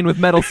the rain with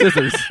metal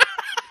scissors.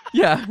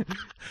 Yeah.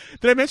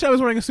 Did I mention I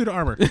was wearing a suit of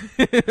armor?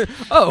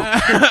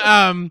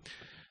 Oh.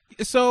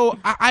 So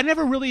I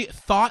never really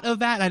thought of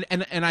that,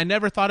 and I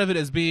never thought of it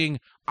as being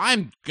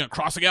I'm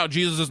crossing out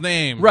Jesus'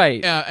 name,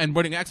 right? And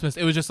writing Xmas.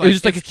 It was just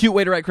like a cute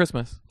way to write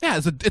Christmas. Yeah,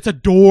 it's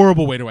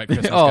adorable way to write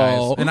Christmas,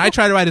 guys. And I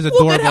try to write as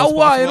adorable as possible.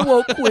 Look at how I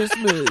wrote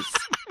Christmas.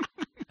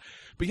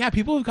 But yeah,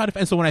 people have got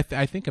offended. So when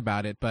I think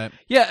about it, but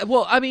yeah,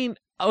 well, I mean,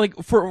 like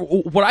for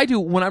what I do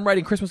when I'm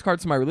writing Christmas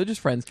cards to my religious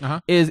friends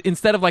is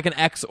instead of like an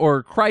X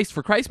or Christ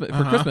for Christmas,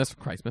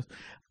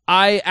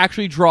 I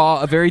actually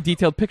draw a very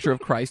detailed picture of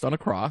Christ on a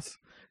cross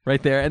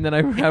right there, and then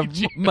I have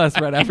must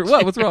right after.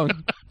 What? What's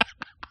wrong?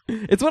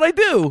 It's what I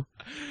do.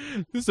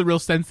 This is a real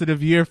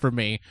sensitive year for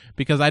me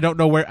because I don't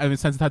know where. I mean,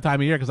 sensitive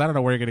time of year because I don't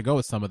know where you're going to go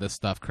with some of this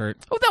stuff, Kurt.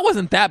 Oh, that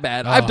wasn't that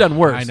bad. I've done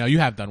worse. I know you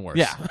have done worse.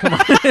 Yeah, come on.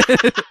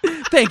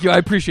 Thank you. I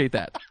appreciate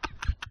that.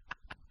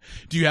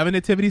 Do you have a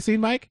nativity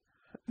scene, Mike?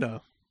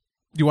 No.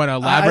 Do you want to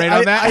elaborate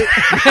on that?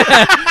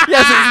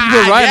 Yes,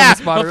 you're right on the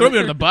spot. Don't throw me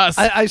on the bus.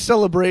 I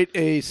celebrate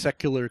a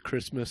secular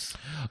Christmas.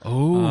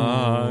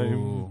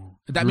 Oh.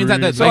 That means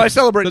that so I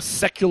celebrate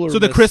secular. So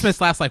the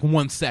Christmas lasts like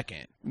 1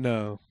 second.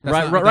 No.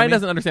 Ryan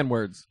doesn't understand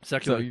words.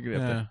 Secular. So you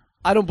have to.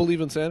 I don't believe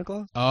in Santa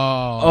Claus.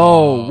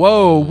 Oh,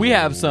 whoa. We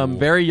have some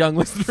very young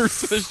listeners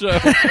to the show.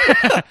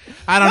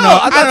 I don't know.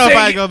 I don't know if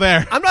I go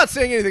there. I'm not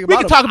saying anything about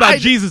We can talk about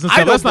Jesus and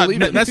stuff.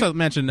 Let's not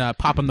mention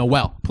Papa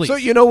Noel, please. So,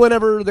 you know,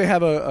 whenever they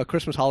have a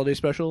Christmas holiday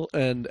special,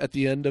 and at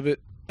the end of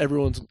it,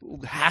 everyone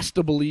has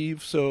to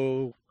believe,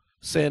 so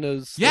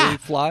Santa's sleigh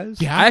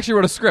flies? Yeah. I actually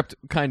wrote a script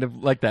kind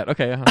of like that.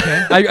 Okay.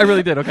 I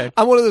really did. Okay.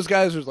 I'm one of those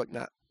guys who's like,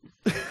 nah.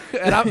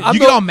 And I'm you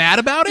get all mad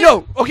about it?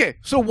 No, okay.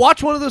 So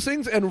watch one of those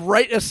things and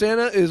write as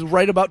Santa is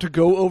right about to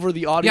go over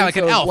the audience. Yeah, like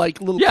an elf. Like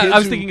little yeah, kids I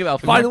was who thinking of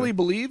elf. finally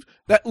believe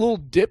that little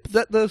dip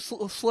that the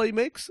sleigh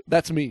makes.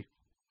 That's me.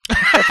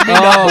 That's me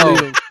not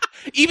believing.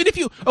 Even if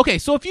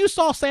if you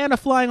saw Santa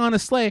flying on a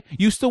sleigh,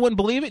 you still wouldn't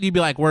believe it. You'd be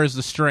like, "Where's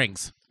the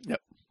strings?"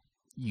 Yep.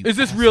 Is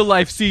this real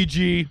life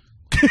CG?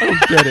 I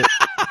don't get it.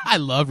 I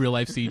love real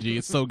life CG.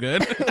 It's so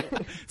good.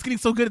 It's getting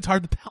so good. It's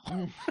hard to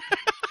tell.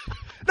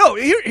 No,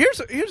 here's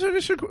an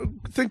interesting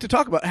thing to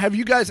talk about. Have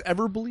you guys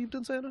ever believed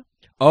in Santa?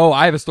 Oh,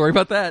 I have a story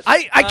about that.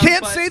 I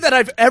can't say that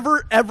I've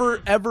ever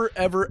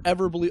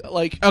believed.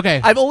 Like, okay,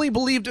 I've only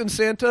believed in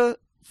Santa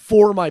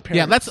for my parents.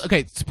 Yeah,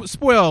 let's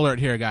spoiler alert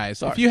here, guys.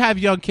 Sorry. If you have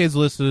young kids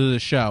listening to the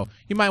show,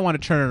 you might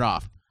want to turn it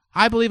off.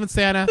 I believe in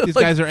Santa. These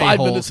guys are 5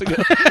 a-holes. minutes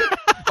ago.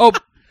 Oh,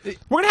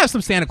 we're gonna have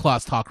some Santa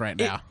Claus talk right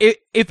now.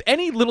 If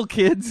any little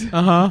kids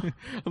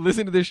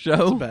listen to this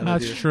show,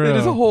 that's true. It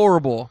is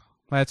horrible.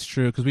 That's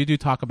true, because we do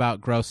talk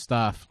about gross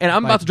stuff. And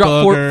I'm about to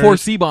drop four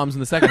C-bombs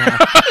in the second half.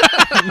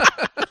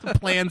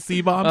 Plan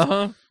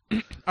C-bombs?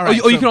 All right.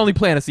 You can only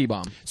plan a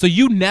C-bomb. So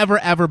you never,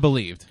 ever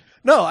believed?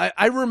 No,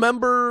 I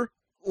remember,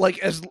 like,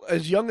 as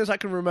young as I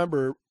can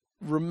remember.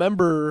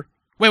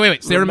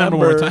 Wait. Say remember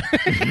one more time.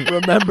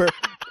 Remember.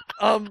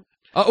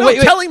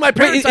 Wait, telling my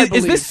parents I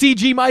is this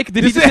CG, Mike?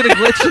 Did he just hit a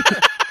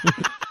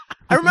glitch?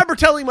 I remember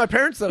telling my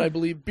parents that I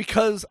believe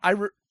because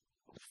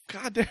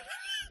God damn.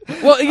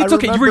 Well, it's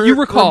okay. You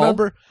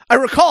recall. I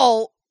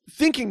recall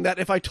thinking that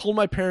if I told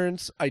my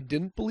parents I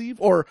didn't believe,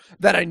 or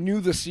that I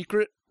knew the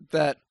secret,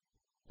 that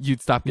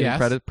you'd stop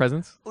getting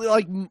presents.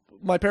 Like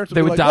my parents,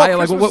 would die.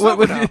 Like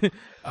what? You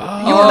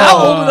are now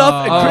old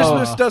enough, and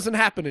Christmas doesn't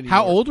happen anymore.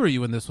 How old were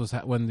you when this was?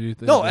 When you?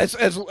 No,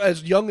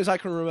 as young as I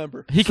can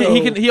remember.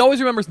 He always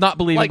remembers not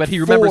believing, like but he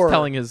remembers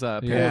telling his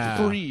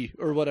parents. 3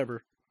 or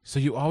whatever. So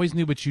you always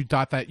knew, but you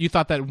thought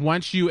that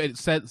once you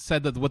said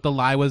that what the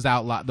lie was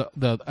out loud,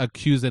 the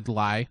accused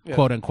lie,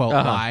 quote unquote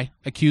lie,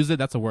 accused.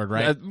 That's a word,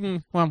 right?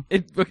 Urban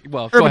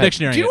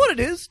Dictionary. Do you know what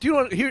it is? Do you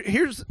know what?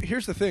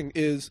 Here's the thing: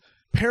 is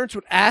parents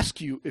would ask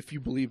you if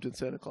you believed in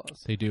Santa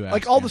Claus. They do.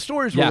 Like all the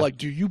stories were like,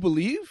 "Do you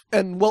believe?"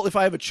 And well, if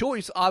I have a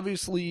choice,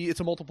 obviously it's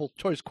a multiple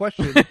choice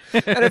question.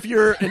 And if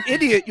you're an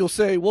idiot, you'll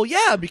say, "Well,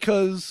 yeah,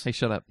 because." Hey,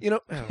 shut up. You know.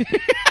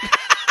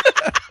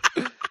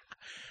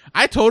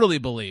 I totally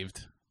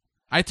believed.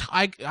 I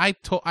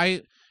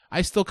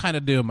still kind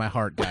of do in my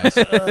heart, guys.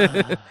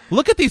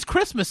 Look at these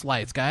Christmas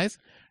lights, guys.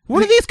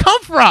 Where did these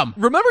come from?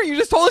 Remember, you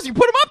just told us you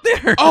put them up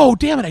there. Oh,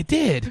 damn it, I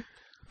did.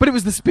 But it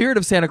was the spirit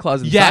of Santa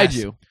Claus inside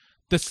you.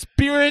 The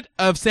spirit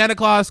of Santa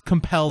Claus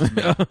compels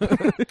me. Do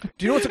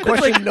you know what's a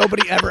question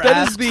nobody ever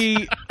asks? That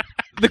is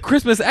the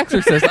Christmas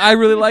Exorcist. I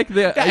really like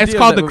the idea. It's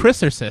called the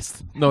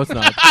Chrisorcist. No, it's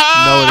not.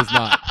 No, it is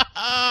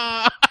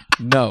not.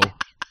 No.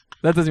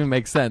 That doesn't even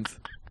make sense.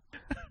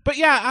 But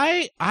yeah,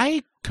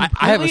 I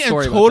completely have a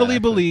story and totally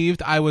about that,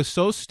 believed. I was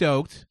so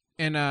stoked,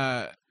 and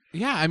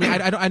Yeah, I mean,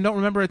 I don't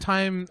remember a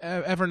time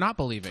ever not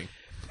believing.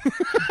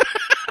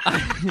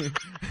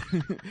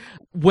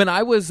 When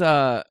I was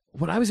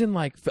in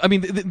like, I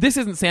mean, this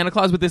isn't Santa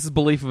Claus, but this is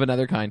belief of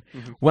another kind.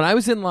 Mm-hmm. When I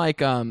was in like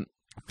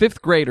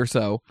 5th grade or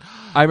so,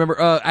 I remember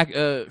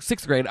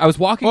 6th grade. I was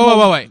walking.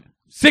 Wait.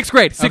 6th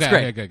grade. 6th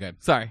grade. Okay, good.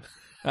 Sorry,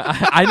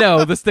 I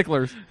know the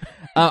sticklers.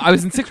 I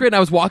was in 6th grade and I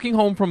was walking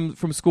home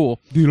from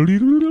school.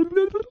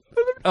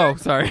 Oh,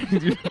 sorry.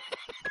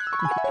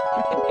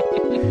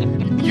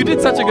 You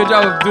did such a good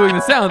job of doing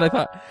the sound, I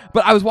thought.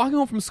 But I was walking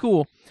home from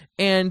school,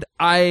 and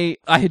I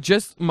had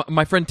just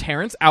my friend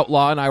Terrence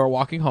Outlaw and I were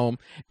walking home,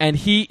 and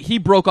he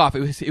broke off. It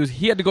was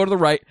he had to go to the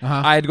right,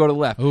 I had to go to the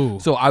left. Ooh.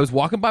 So I was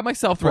walking by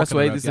myself the rest of the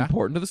way. This is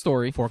important to the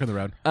story. Fork in the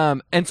road.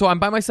 And so I'm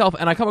by myself,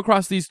 and I come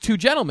across these two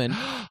gentlemen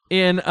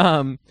in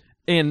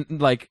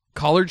like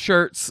collared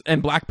shirts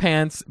and black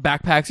pants,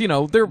 backpacks. You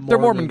know, they're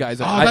Mormon guys.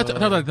 Oh, that's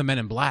like the Men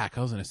in Black.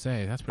 I was gonna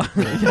say that's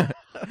pretty cool.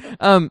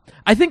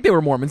 I think they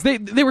were Mormons.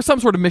 They were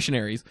some sort of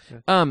missionaries.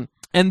 And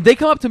they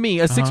come up to me,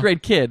 a 6th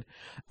grade kid,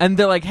 and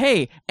they're like,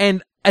 "Hey!"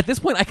 And at this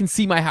point, I can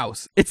see my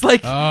house. It's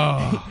like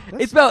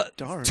it's about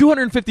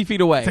 250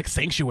 feet away. It's like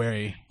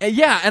sanctuary.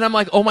 Yeah, and I'm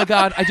like, "Oh my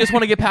God, I just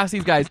want to get past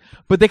these guys."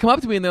 But they come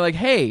up to me and they're like,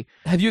 "Hey,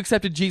 have you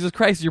accepted Jesus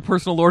Christ as your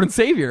personal Lord and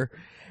Savior?"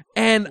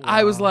 And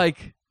I was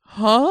like,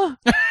 "Huh?"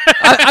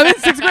 I'm in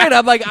 6th grade.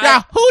 I'm like,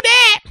 "Yeah, who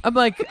dat?" I'm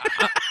like.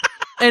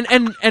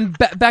 And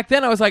back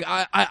then I was like,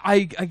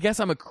 I guess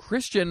I'm a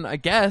Christian, I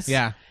guess.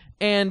 Yeah.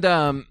 And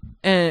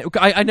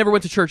I never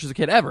went to church as a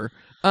kid ever.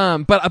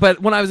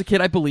 But when I was a kid,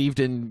 I believed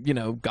in, you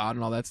know, God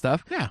and all that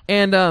stuff. Yeah.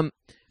 And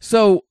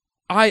so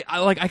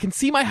I can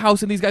see my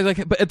house and these guys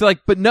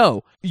but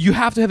no, you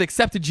have to have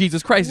accepted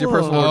Jesus Christ as your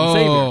personal Lord and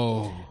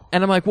Savior.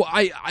 And I'm like, well,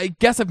 I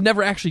guess I've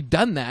never actually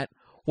done that.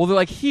 Well, they're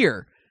like,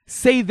 here.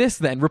 Say this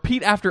then.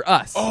 Repeat after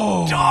us.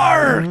 Oh,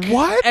 dark.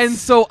 What? And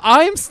so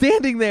I'm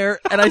standing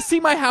there, and I see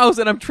my house,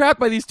 and I'm trapped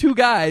by these two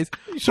guys.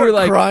 You start who are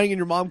like, crying, and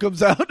your mom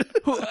comes out.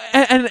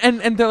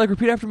 and they're like,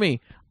 repeat after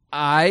me.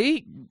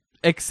 I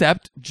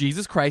accept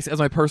Jesus Christ as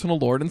my personal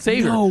Lord and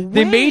Savior. No way.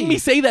 They made me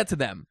say that to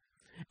them.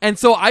 And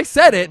so I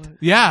said it.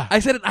 Yeah. I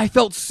said it. I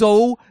felt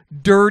so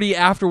dirty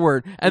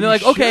afterward. And they're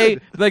like, okay,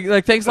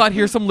 like thanks a lot.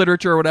 Here's some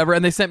literature or whatever.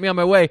 And they sent me on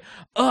my way.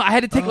 I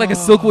had to take like a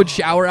Silkwood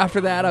shower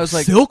after that. I was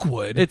like,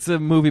 Silkwood? It's a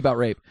movie about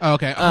rape. Oh,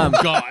 okay. Oh,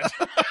 God.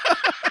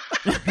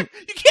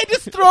 You can't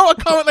just throw a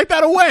comment like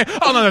that away.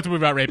 Oh, no, that's a movie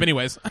about rape.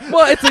 Anyways.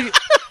 Well, it's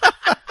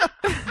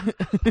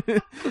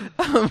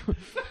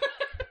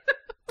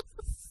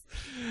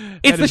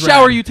it's the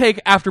shower you take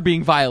after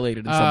being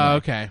violated in some way.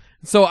 Okay.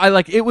 So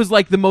it was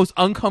like the most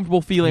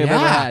uncomfortable feeling I've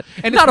ever had.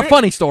 And not a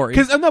funny story.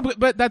 Because no,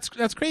 but that's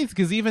crazy.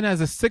 Because even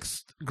as a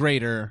 6th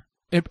grader,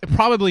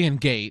 probably in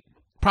Gate,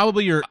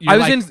 probably you're I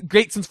was in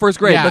Gate since 1st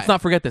grade. Yeah. Let's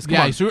not forget this. Come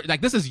on. So like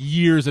this is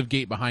years of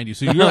Gate behind you.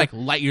 So you're like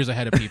light years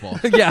ahead of people.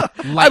 Yeah,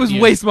 I was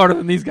way smarter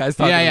than these guys.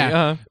 Talking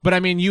to me. But I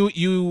mean,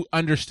 you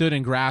understood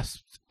and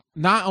grasped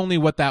not only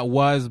what that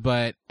was,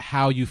 but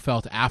how you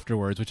felt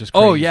afterwards, which is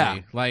crazy. Oh yeah,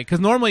 like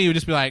because normally you would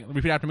just be like,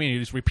 repeat after me, and you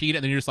just repeat it,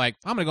 and then you're just like,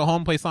 I'm gonna go home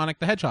and play Sonic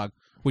the Hedgehog.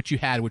 Which you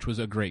had, which was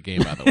a great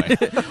game, by the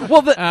way.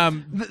 Well,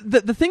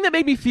 the thing that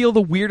made me feel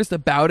the weirdest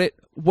about it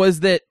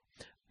was that,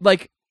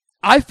 like,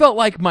 I felt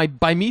like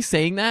by me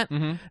saying that,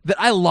 that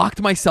I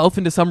locked myself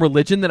into some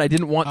religion that I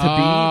didn't want to be.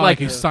 Like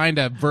you signed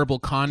a verbal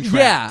contract.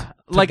 Yeah,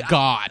 like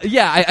God.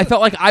 I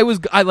felt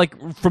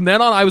like from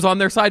then on I was on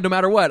their side no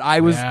matter what. I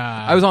was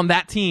on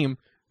that team.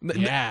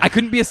 Yeah. I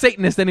couldn't be a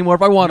Satanist anymore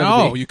if I wanted to be.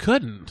 No, you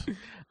couldn't.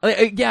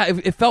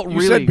 It felt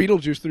really. You said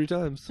Beetlejuice 3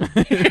 times.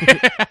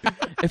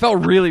 It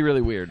felt really,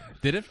 really weird.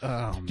 Did it?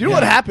 Do you know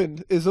what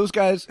happened? Is those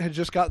guys had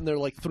just gotten their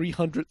like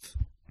 300th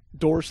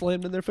door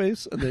slammed in their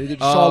face, and they just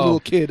saw a little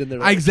kid, and they're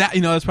like,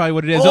 exactly. That's probably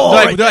what it is.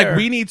 Oh, they're like,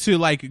 we need to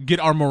like get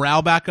our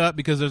morale back up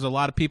because there's a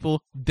lot of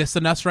people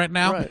dissing us right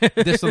now,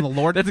 dissing the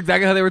Lord. That's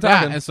exactly how they were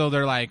talking. Yeah, and so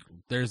they're like,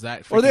 there's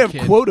that. Or they have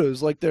kid.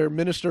 quotas, like their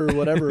minister or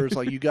whatever is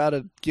like, you got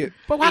to get.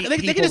 But wow, they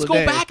can just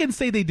go back and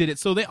say they did it.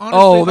 So they honestly.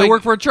 Oh, they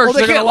work for a church. Well,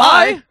 they they're can't gonna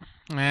lie.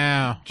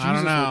 Yeah, I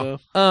don't know.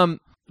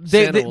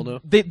 Santa will know.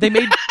 They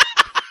made.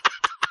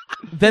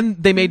 Then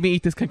they made me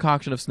eat this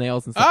concoction of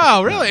snails and stuff.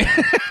 Oh, really?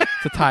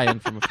 To tie in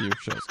from a few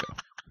shows ago.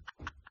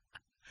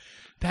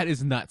 That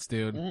is nuts,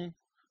 dude.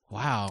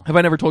 Wow. Have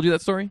I never told you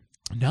that story?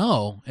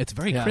 No, it's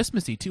very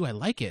Christmassy too. I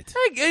like it.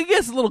 I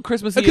guess a little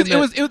Christmassy.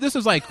 Because this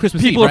was like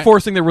Christmas Eve. People are right?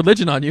 forcing their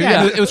religion on you.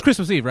 Yeah, it was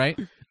Christmas Eve, right?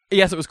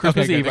 Yes, it was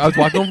Christmas Eve. I was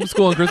walking home from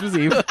school on Christmas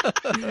Eve,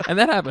 and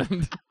that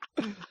happened.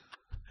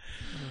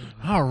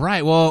 All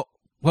right. Well,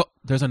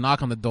 there's a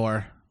knock on the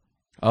door.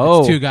 Oh,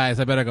 it's 2 guys.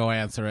 I better go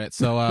answer it.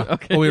 So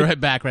okay. We'll be right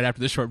back right after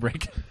this short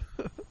break.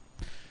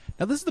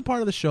 Now, this is the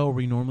part of the show where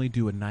we normally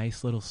do a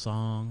nice little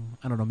song.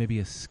 I don't know, maybe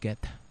a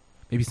skit,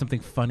 maybe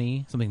something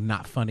funny, something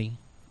not funny.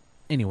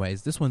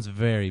 Anyways, this one's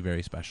very,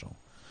 very special.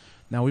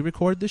 Now, we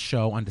record this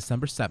show on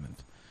December 7th.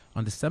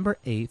 On December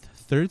 8th,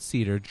 third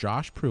seeder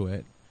Josh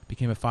Pruitt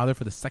became a father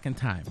for the 2nd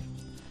time.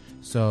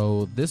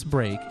 So this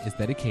break is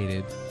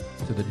dedicated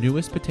to the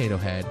newest potato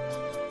head,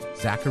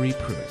 Zachary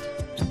Pruitt.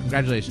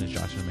 Congratulations,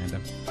 Josh and Amanda.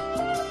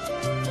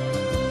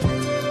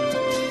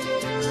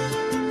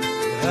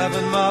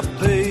 Having my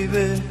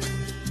baby,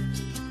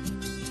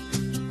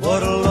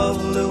 what a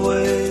lovely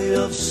way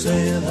of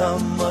saying how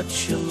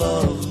much you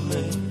love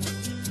me.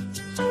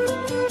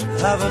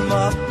 Having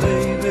my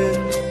baby,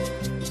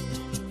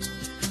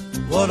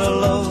 what a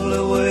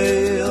lovely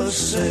way of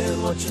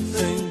saying what you're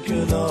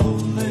thinking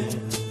of me.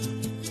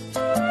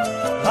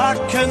 I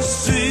can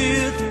see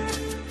it,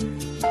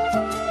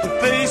 your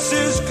face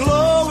is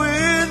glowing.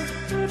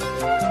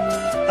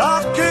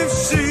 I can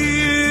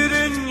see it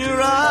in your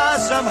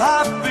eyes. I'm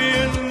happy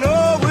in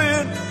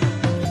knowing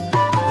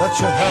that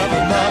you're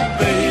having my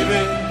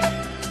baby.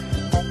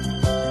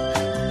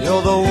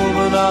 You're the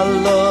woman I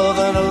love,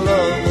 and I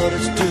love what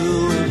it's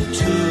doing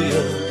to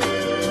you.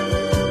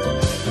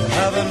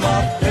 Having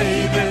my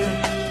baby.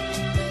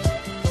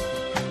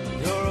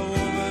 You're a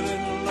woman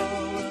in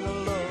love, and I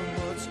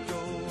love what's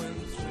going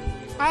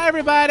through. Hi,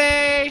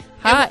 everybody.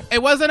 Hi.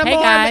 It wasn't a Hey,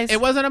 Mormon. guys.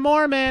 It wasn't a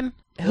Mormon.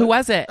 Who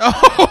was it?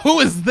 Oh, who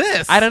is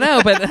this? I don't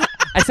know, but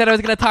I said I was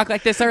going to talk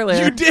like this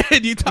earlier. You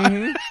did. You talked.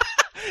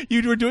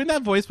 You were doing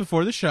that voice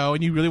before the show,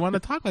 and you really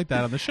wanted to talk like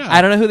that on the show.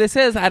 I don't know who this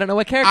is. I don't know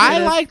what character it I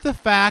is. like the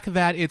fact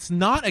that it's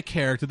not a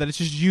character; that it's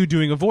just you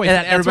doing a voice, Yeah,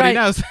 and that's everybody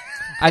right. knows.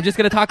 I'm just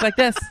going to talk like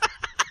this.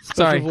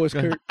 Sorry. Special voice,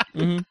 Kurt.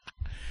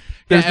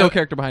 There's no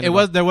character behind it.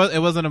 It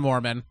wasn't a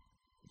Mormon.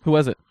 Who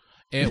was it?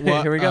 It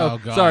was. Here we go. Oh,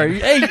 God. Sorry.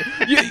 Hey,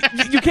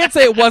 you can't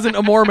say it wasn't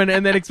a Mormon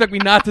and then expect me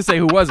not to say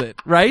who was it,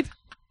 right?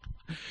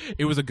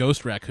 It was a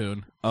ghost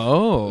raccoon.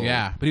 Oh.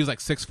 Yeah, but he was like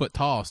 6 foot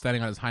tall,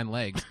 standing on his hind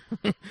legs.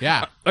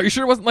 Yeah. Are you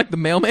sure it wasn't like the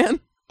mailman?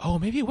 Oh,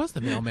 maybe it was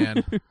the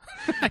mailman.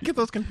 I get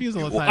those confused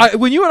all the time.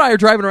 When you and I are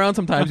driving around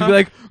sometimes, you'd be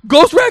like,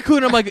 Ghost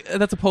Raccoon. I'm like,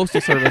 that's a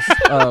postal service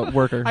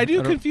worker. I do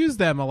don't- confuse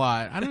them a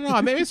lot. I don't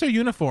know. Maybe it's their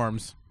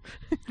uniforms.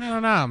 I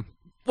don't know.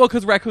 Well,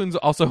 because raccoons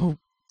also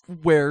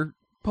wear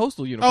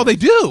postal uniforms. Oh, they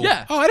do?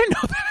 Yeah. Oh, I didn't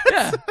know that.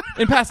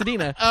 Yeah. In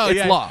Pasadena, Oh, it's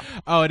yeah. law.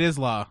 Oh, it is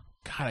law.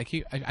 God,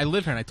 I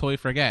live here and I totally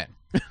forget.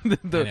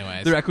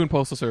 Anyways. The Raccoon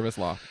Postal Service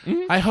law.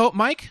 I hope,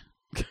 Mike.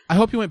 I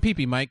hope you went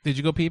pee-pee, Mike. Did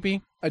you go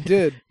pee-pee? I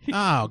did.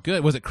 Oh,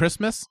 good. Was it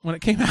Christmas when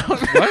it came out?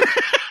 What?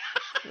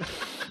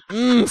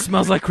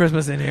 Smells like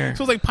Christmas in here. It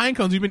smells like pine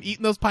cones. You've been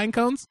eating those pine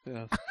cones?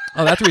 Yeah.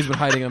 Oh, that's where he's been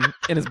hiding them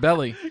in his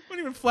belly. Don't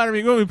even flatter me.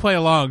 You won't even play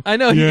along. I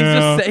know.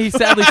 He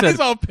sadly said, He's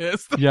all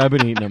pissed. "Yeah, I've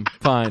been eating them.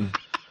 Fine.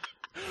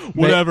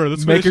 Whatever.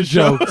 Let's Make finish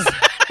your the show. jokes."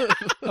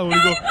 I want to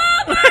go.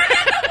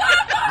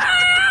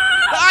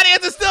 The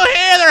audience is still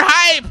here. They're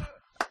hype.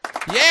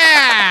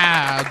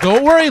 Yeah.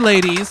 Don't worry,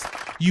 ladies.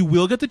 You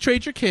will get to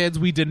trade your kids.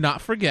 We did not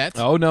forget.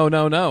 Oh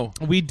no.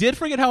 We did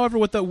forget, however,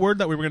 what the word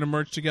that we were going to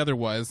merge together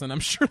was, and I'm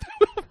sure that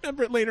we'll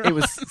remember it later. It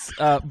was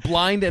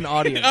blind and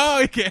audience.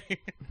 Oh, okay.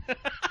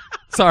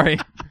 Sorry.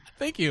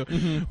 Thank you.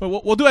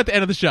 Well, we'll do it at the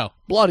end of the show.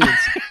 Bloodians.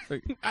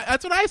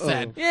 That's what I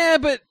said. Yeah,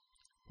 but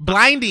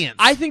Blindians.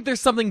 I think there's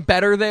something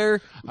better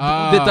there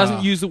that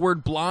doesn't use the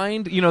word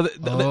blind. You know,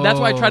 that's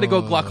why I tried to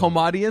go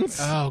glaucomaudience.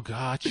 Oh,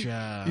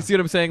 gotcha. You see what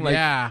I'm saying? Like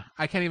yeah,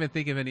 I can't even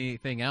think of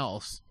anything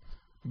else.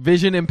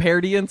 vision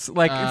impairedience,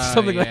 like it's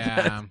something like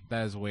that.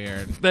 That is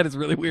weird. That is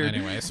really weird.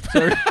 Anyways.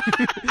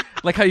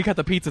 Like how you cut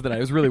the pizza tonight.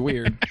 It was really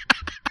weird.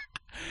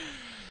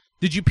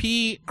 Did you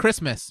pee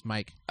Christmas,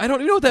 Mike? I don't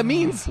even know what that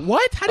means.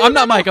 What? How do you I'm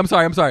not know? Mike. I'm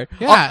sorry.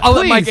 Yeah, I'll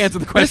let please. Mike answer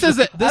the question. This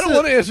is I don't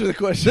want to answer the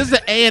question. This is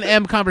an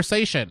A&M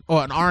conversation.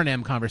 Or an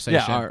R&M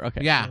conversation. Yeah,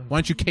 okay. Yeah. Why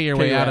don't you K your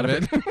K way your out out of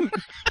of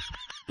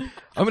it?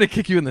 I'm gonna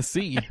kick you in the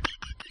sea.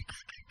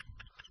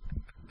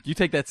 You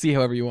take that sea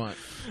however you want.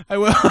 I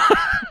will.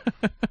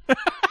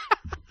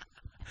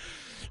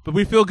 But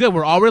we feel good.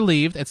 We're all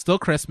relieved. It's still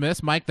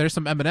Christmas. Mike, there's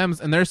some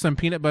M&Ms and there's some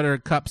peanut butter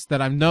cups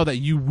that I know that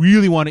you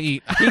really want to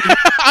eat.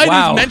 I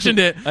Wow. just mentioned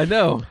it. I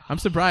know. I'm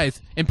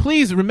surprised. And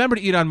please remember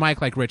to eat on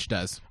Mike like Rich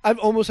does. I've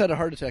almost had a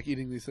heart attack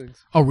eating these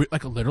things. Oh,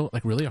 like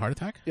really a heart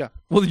attack? Yeah.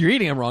 Well, you're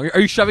eating them wrong. Are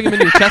you shoving them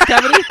into your chest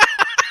cavity?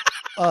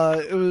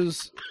 It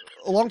was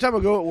a long time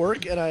ago at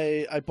work, and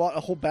I bought a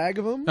whole bag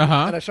of them,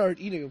 Uh-huh. and I started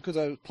eating them because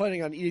I was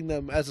planning on eating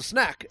them as a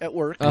snack at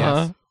work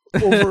Uh-huh.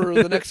 over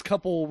the next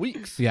couple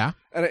weeks. Yeah.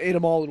 And I ate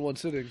them all in one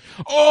sitting.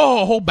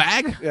 Oh, a whole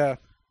bag? Yeah.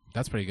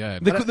 That's pretty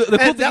good. The And cool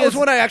thing that is, was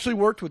when I actually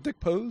worked with Dick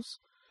Pose,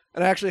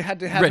 and I actually had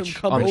to have Rich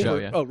him come on the over. show,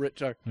 yeah. Oh, Rich,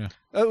 sorry. Yeah.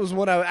 That was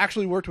when I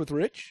actually worked with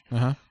Rich,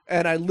 Uh-huh.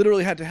 and I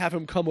literally had to have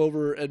him come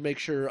over and make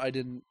sure I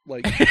didn't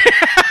like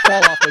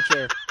fall off my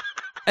chair.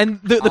 and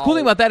the cool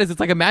thing about that is it's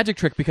like a magic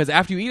trick because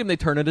after you eat them, they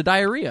turn into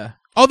diarrhea.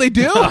 Oh, they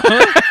do?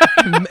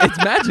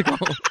 It's magical.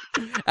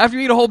 After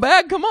you eat a whole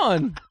bag, come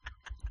on.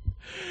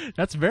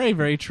 That's very,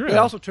 very true. They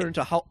also turn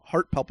into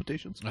heart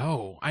palpitations.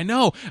 Oh, I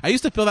know. I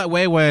used to feel that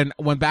way when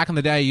back in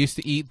the day I used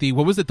to eat the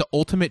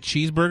ultimate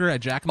cheeseburger at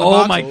Jack in the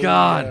Box. Oh my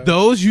god. yeah.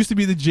 Those used to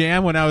be the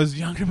jam when I was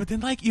younger, but then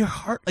like your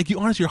heart, like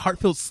your heart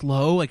feels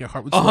slow, like your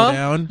heart would slow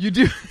down. You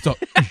do. So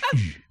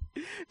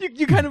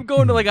You kind of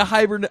go into like a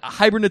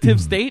hibernative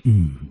state.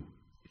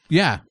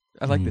 yeah,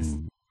 I like this.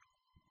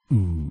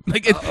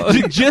 like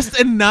it's just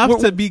enough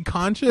to be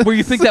conscious. Where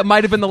you think that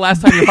might have been the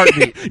last time your heart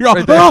beat. You're all,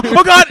 Right there.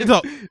 oh god! It's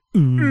all,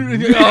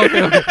 Oh,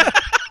 okay.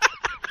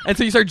 And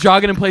so you start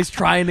jogging in place,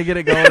 trying to get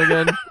it going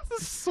again.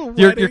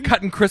 You're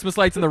cutting Christmas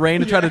lights in the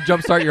rain to try to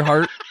jumpstart your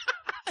heart.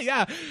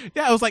 Yeah.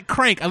 It was like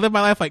Crank. I live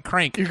my life like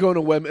Crank. You're going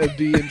to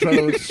WebMD and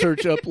trying to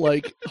search up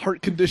like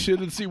heart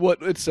condition and see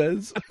what it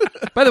says.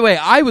 By the way,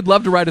 I would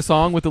love to write a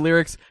song with the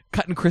lyrics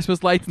 "cutting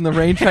Christmas lights in the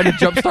rain, trying to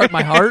jumpstart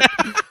my heart."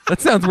 That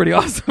sounds pretty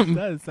awesome.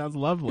 That sounds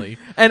lovely.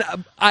 And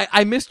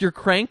I missed your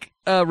Crank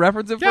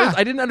reference at first.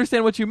 I didn't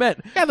understand what you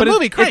meant. Yeah, the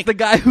movie Crank. It's the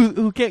guy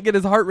who can't get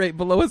his heart rate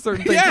below a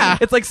certain thing. Yeah.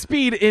 It's like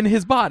speed in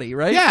his body,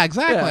 right? Yeah,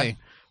 exactly. Yeah.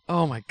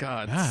 Oh my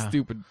god, Yeah.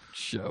 stupid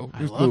show.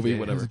 I This loved movie, it.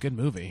 whatever. It was a good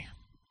movie.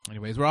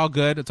 Anyways, we're all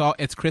good.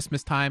 It's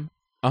Christmas time.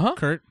 Uh-huh.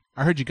 Kurt,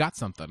 I heard you got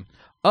something.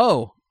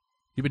 Oh,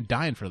 You've been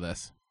dying for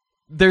this.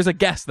 there's a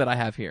guest that I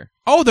have here.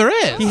 Oh, there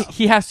is.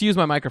 He has to use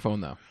my microphone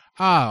though.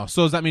 Oh,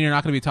 so does that mean you're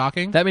not going to be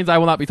talking? That means I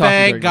will not be talking.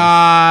 Thank during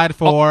God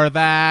for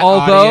that.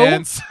 although-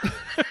 audience.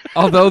 this.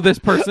 Although this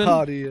person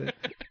Audience.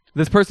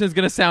 is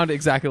going to sound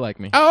exactly like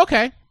me. Oh,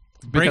 okay.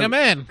 Bring Because- him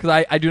in.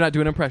 Because I do not do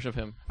an impression of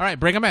him. All right,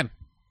 bring him in.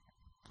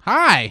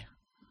 Hi.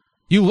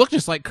 You look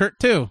just like Kurt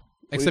too,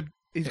 except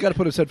He's got to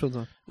put his headphones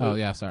on. oh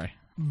yeah, sorry.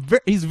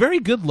 He's very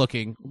good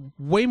looking,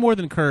 way more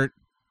than Kurt.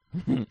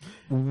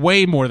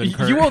 Way more than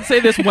Kurt. You won't say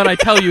this when I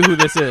tell you who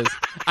this is.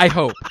 I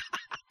hope.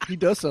 He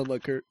does sound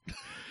like Kurt.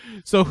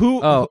 So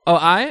who?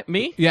 I?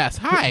 Me? Yes.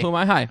 Hi. Who am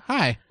I? Hi.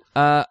 Hi.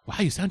 Wow, Wow,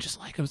 you sound just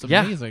like him. It's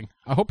Yeah. amazing.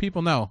 I hope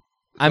people know.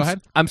 Go I'm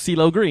ahead. I'm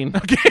CeeLo Green.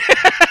 Okay.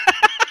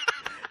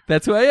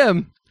 That's who I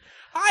am.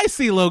 Hi,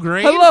 CeeLo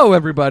Green. Hello,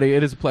 everybody.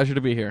 It is a pleasure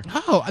to be here.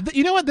 Oh,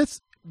 you know what?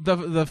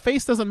 The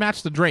face doesn't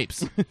match the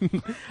drapes.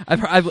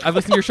 I've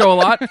listened to your show a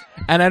lot,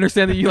 and I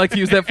understand that you like to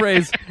use that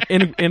phrase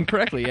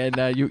incorrectly, and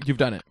you've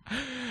done it.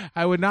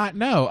 I would not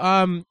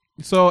know.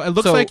 So it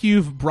looks like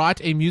you've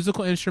brought a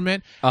musical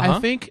instrument. Uh-huh. I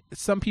think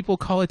some people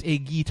call it a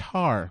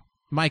guitar.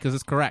 Mike, is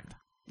this correct?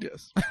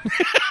 Yes.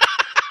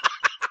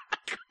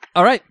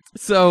 All right.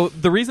 So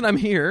the reason I'm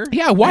here.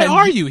 Yeah, why and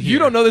are you here? You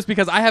don't know this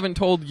because I haven't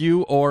told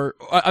you, or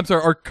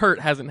Kurt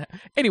hasn't.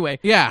 Anyway.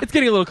 Yeah. It's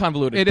getting a little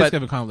convoluted. It is but,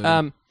 getting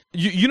convoluted.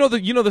 You know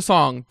the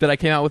song that I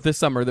came out with this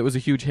summer that was a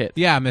huge hit.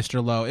 Yeah,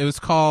 Mr. Lowe. It was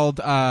called.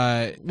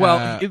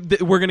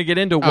 We're gonna get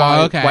into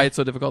why it's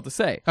so difficult to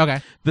say.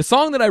 Okay. The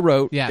song that I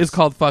wrote Yes. is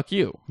called "Fuck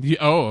You."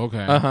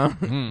 Okay. Uh-huh.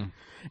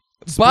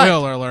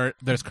 Spoiler alert: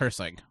 there's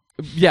cursing.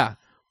 Yeah.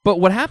 But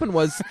what happened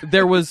was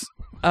there was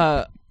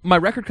my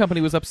record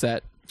company was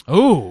upset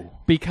Ooh.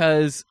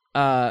 because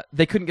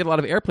they couldn't get a lot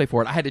of airplay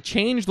for it. I had to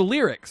change the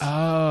lyrics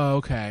Oh,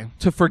 okay.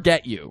 to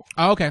 "Forget You."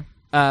 Oh, okay.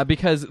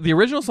 Because the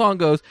original song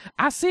goes,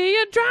 "I see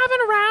you driving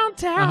around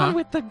town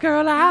with the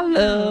girl I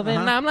love,"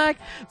 and I'm like,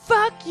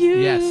 "Fuck you."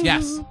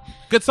 Yes.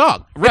 Good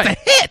song. Right. It's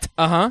a hit.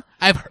 Uh-huh.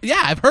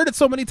 I've heard it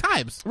so many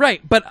times.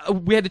 Right,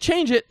 but we had to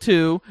change it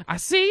to, "I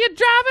see you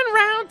driving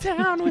around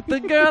town with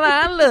the girl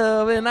I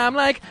love," and I'm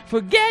like,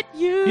 "Forget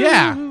you."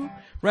 Yeah.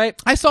 Right?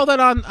 I saw that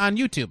on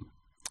YouTube.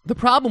 The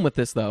problem with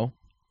this, though,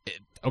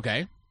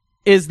 Okay.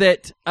 is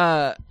that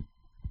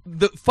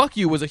the "Fuck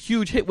You" was a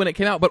huge hit when it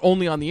came out, but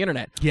only on the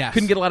internet. Yes.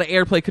 Couldn't get a lot of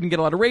airplay, couldn't get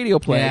a lot of radio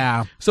play.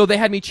 Yeah. So they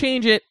had me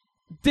change it,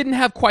 didn't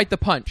have quite the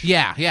punch.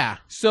 Yeah.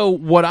 So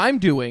what I'm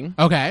doing,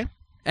 Okay.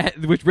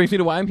 which brings me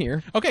to why I'm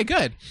here, Okay,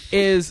 good.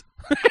 is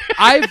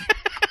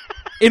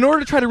in order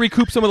to try to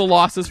recoup some of the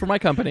losses for my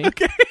company,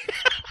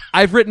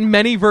 I've written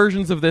many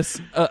versions of this,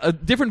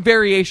 different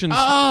variations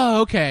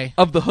Oh, okay.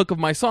 of the hook of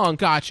my song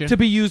Gotcha. to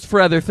be used for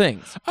other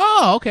things.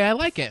 Oh, okay. I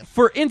like it.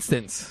 For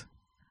instance,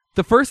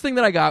 the first thing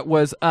that I got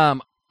was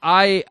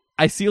I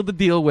sealed the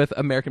deal with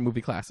American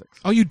Movie Classics.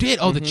 Oh, you did?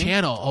 Oh, the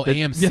channel. Oh,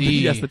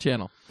 AMC. Yes, the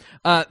channel.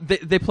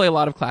 They play a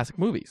lot of classic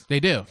movies. They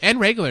do. And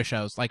regular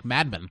shows like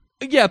Mad Men.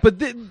 Yeah,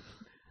 but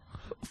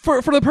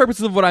for the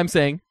purposes of what I'm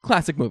saying,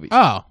 classic movies.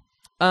 Oh.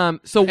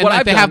 So And what like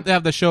I've they done,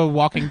 have the show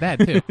Walking Dead,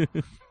 too.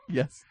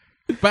 yes.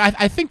 But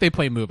I think they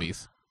play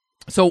movies.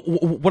 So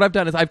what I've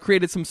done is I've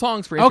created some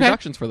songs for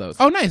introductions for those.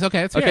 Oh, nice.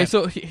 Okay, let's hear Okay, it.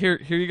 so here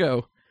you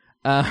go.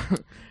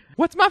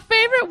 What's my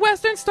favorite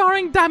Western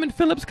starring Diamond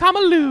Phillips,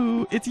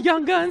 Lou? It's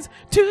Young Guns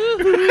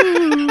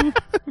 2.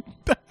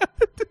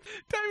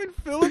 Diamond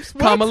Phillips.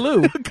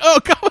 Lou. Oh,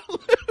 Lou.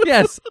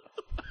 Yes.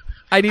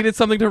 I needed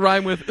something to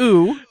rhyme with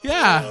ooh.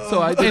 Yeah.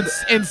 So I did.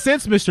 And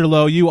since, Mr.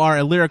 Lowe, you are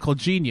a lyrical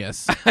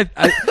genius.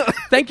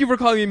 Thank you for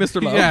calling me Mr.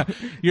 Lowe. Yeah.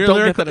 You're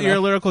Don't a get that lyrical, you're a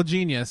enough. lyrical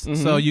genius.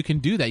 So you can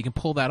do that. You can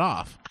pull that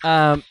off.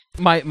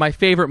 My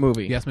favorite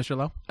movie. Yes, Mr.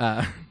 Lowe?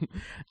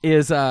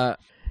 Is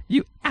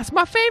you ask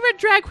my favorite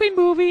drag queen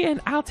movie, and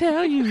I'll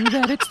tell you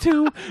that it's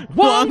Tu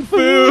Wong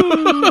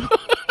Fu.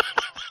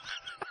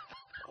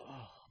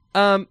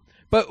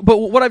 But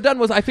what I've done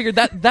was I figured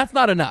that's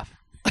not enough.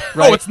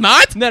 Right? Oh, it's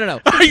not? No.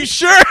 Are you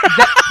sure?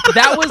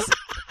 That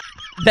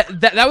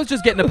was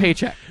just getting a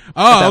paycheck. at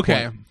Oh, that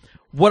okay. point.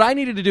 What I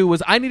needed to do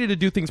was I needed to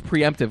do things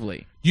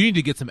preemptively. You need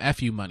to get some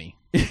FU money.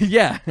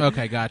 Yeah.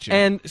 Okay, gotcha.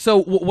 And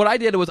so what I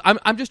did was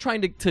I'm just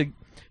trying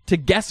to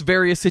guess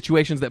various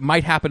situations that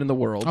might happen in the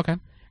world. Okay.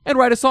 And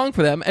write a song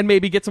for them and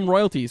maybe get some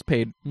royalties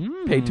paid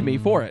to me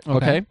for it.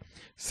 Okay. Okay.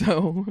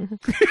 So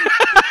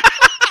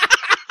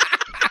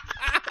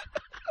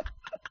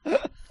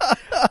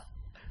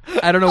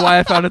I don't know why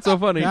I found it so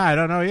funny. Yeah, I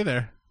don't know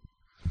either.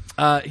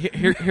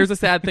 Here's a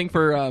sad thing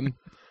for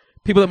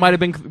People that might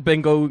have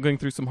been going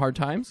through some hard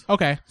times.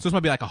 Okay, so this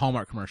might be like a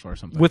Hallmark commercial or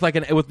something. With like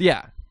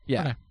yeah.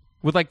 Okay.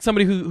 With like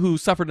somebody who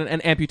suffered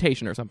an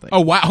amputation or something. Oh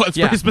wow, that's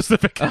pretty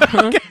specific.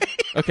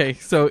 Okay,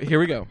 so here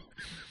we go.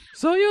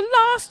 So you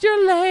lost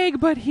your leg,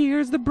 but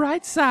here's the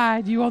bright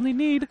side. You only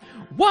need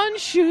one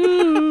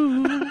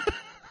shoe.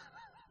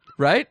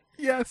 Right?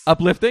 Yes.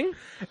 Uplifting?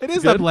 It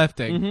is Good.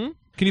 uplifting. Mm-hmm.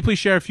 Can you please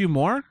share a few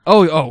more?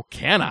 Oh,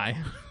 can I?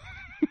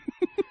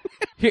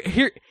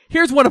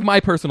 Here's one of my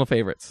personal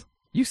favorites.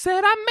 You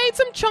said I made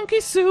some chunky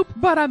soup,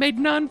 but I made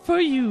none for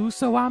you.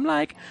 So I'm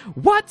like,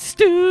 what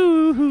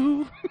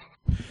stew?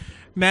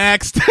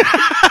 Next.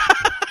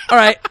 All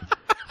right.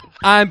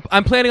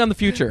 I'm planning on the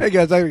future. Hey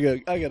guys, I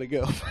gotta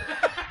go.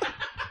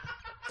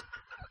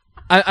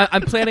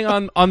 I'm planning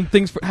on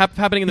things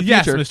happening in the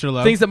Yes, future. Mr.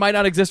 Lowe. Things that might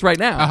not exist right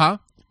now. Uh-huh.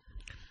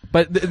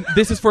 But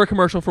this is for a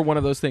commercial for one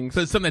of those things.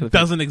 So something that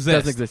doesn't exist.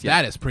 Doesn't exist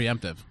yet. That is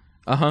preemptive.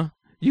 Uh-huh.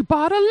 You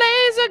bought a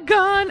laser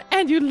gun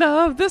and you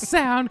love the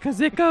sound because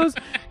it goes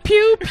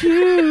pew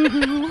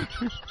pew.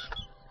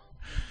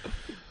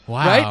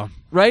 Wow.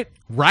 Right?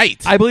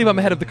 Right. I believe I'm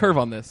ahead of the curve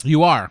on this.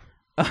 You are.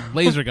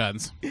 Laser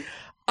guns.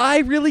 I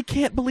really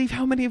can't believe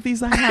how many of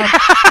these I have.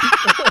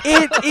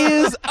 It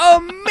is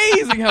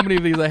amazing how many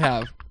of these I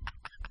have.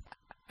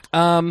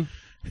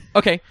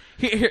 Okay.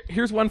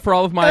 Here's one for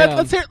all of my.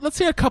 Let's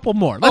hear a couple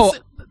more.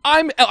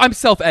 I'm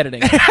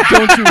self-editing.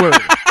 Don't you worry.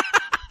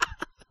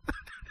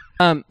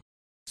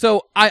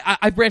 So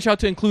I branch out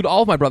to include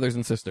all of my brothers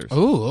and sisters.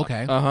 Ooh,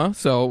 okay.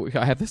 So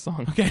I have this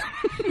song. Okay.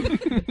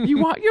 You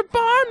want your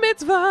bar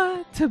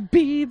mitzvah to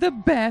be the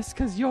best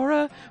because you're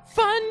a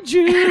fun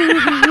Jew.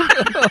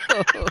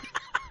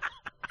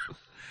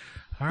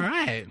 All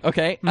right.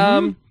 Okay.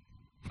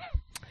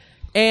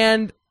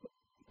 And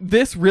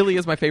this really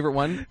is my favorite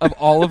one of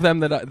all of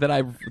them that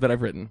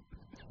I've written.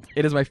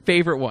 It is my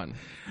favorite one.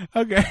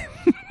 Okay.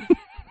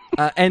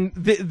 And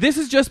this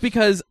is just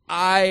because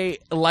I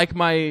like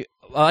the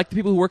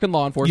people who work in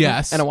law enforcement.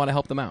 Yes. And I want to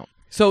help them out.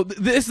 So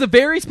this is a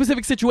very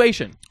specific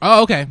situation.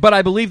 Oh, okay. But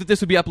I believe that this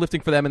would be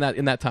uplifting for them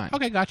in that time.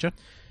 Okay, gotcha.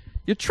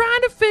 You're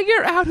trying to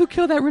figure out who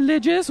killed that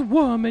religious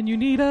woman. You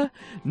need a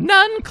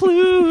nun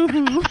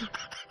clue.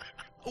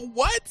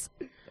 What?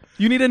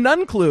 You need a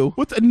nun clue.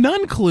 What's a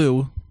nun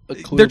clue?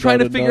 They're trying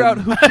to figure out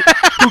who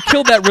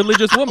killed that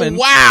religious woman.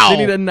 Wow. They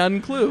need a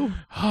nun clue.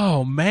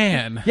 Oh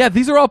man. Yeah,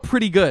 these are all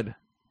pretty good.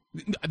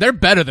 They're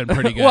better than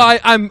pretty good. Well,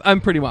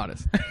 I'm pretty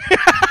modest.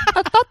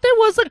 I thought there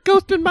was a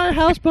ghost in my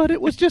house, but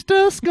it was just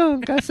a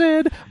skunk. I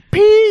said,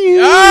 pee.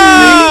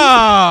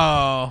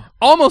 Oh.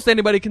 Almost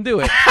anybody can do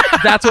it.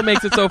 That's what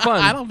makes it so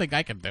fun. I don't think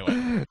I can do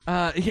it.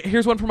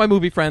 Here's one for my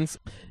movie friends.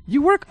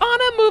 You work on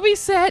a movie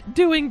set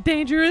doing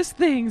dangerous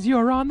things.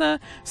 You're on the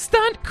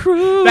stunt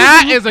crew.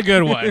 That is a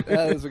good one.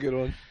 That is a good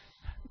one.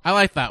 I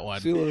like that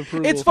one. Seal of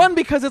approval. It's fun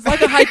because it's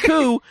like a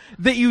haiku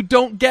that you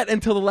don't get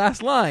until the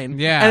last line.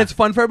 Yeah. And it's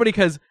fun for everybody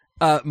because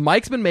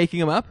Mike's been making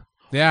them up.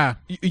 Yeah.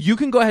 You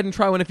can go ahead and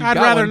try one if you've I'd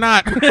got rather one.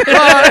 not.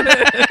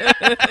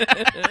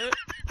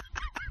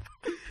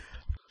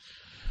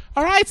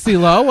 All right,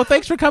 CeeLo. Well,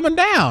 thanks for coming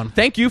down.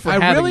 Thank you for I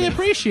having really me.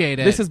 appreciate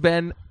it. This has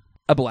been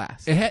a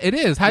blast. It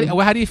is. How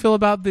do you feel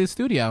about the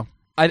studio?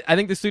 I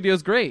think the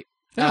studio's great.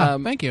 Yeah,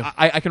 thank you.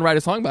 I can write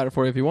a song about it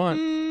for you if you want.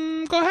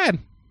 Go ahead.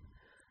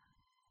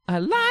 I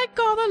like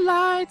all the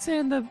lights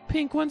and the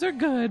pink ones are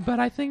good, but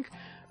I think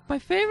my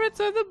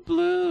favorites are the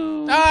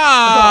blue.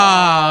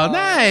 Oh,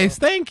 nice.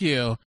 Thank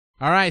you.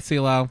 All right,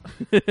 CeeLo.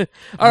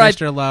 All right.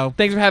 Mr. Lowe.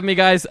 Thanks for having me,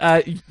 guys.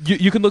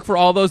 You can look for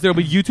all those. There will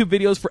be YouTube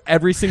videos for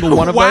every single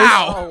one of those.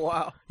 Wow. Oh,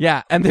 wow.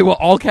 Yeah, and they will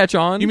all catch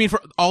on. You mean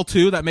for all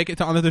two that make it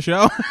to onto the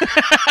show?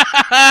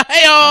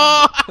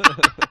 Hey-o!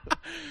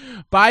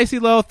 Bye,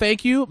 CeeLo.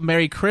 Thank you.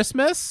 Merry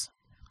Christmas.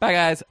 Bye,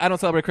 guys. I don't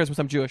celebrate Christmas.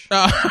 I'm Jewish.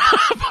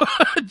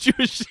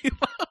 Jewish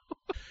CeeLo.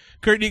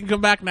 Kurt, you can come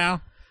back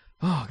now.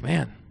 Oh,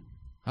 man.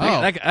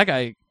 Oh. That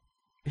guy,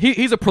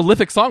 he's a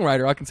prolific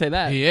songwriter. I can say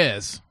that. He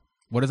is.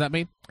 What does that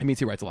mean? It means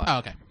he writes a lot. Oh,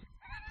 okay.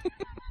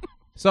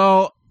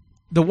 So,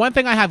 the one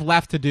thing I have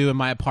left to do in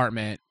my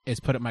apartment is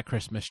put up my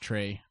Christmas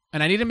tree.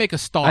 And I need to make a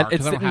star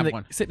because I don't have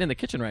one. Sitting in the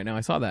kitchen right now.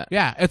 I saw that.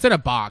 Yeah, it's in a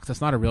box.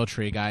 It's not a real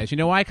tree, guys. You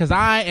know why? Because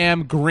I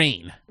am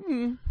green.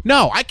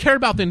 No, I care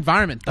about the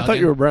environment, Duggan. I thought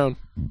you were brown.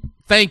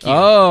 Thank you.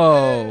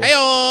 Oh.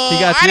 Hey-o! He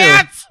got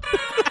you.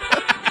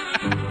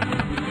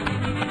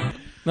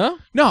 No?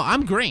 No,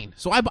 I'm green.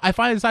 So I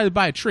finally decided to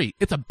buy a tree.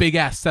 It's a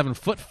big-ass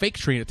 7-foot fake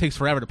tree, and it takes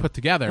forever to put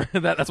together.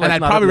 That's why and it's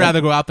I'd not probably up yet.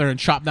 rather go out there and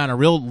chop down a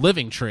real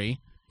living tree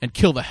and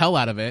kill the hell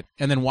out of it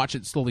and then watch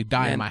it slowly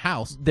die in my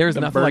house. There's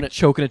Gonna nothing burn like it.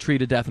 choking a tree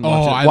to death and Oh,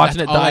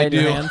 watching it that's all die I in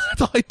your do. hands.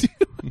 That's all I do.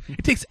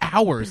 It takes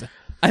hours.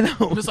 I know.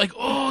 I'm just like,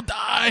 oh,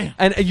 die.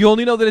 And you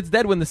only know that it's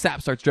dead when the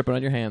sap starts dripping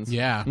on your hands.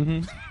 Yeah.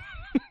 Mhm.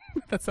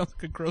 That sounds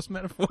like a gross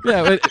metaphor.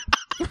 Yeah.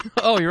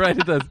 Oh, you're right.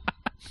 It does.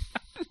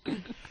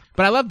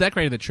 But I love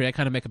decorating the tree. I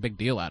kind of make a big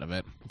deal out of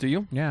it. Do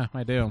you? Yeah,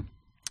 I do.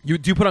 Do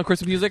you put on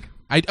Christmas music?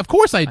 Of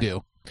course I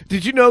do.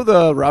 Did you know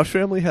the Roush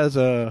family has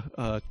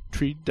a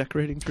tree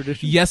decorating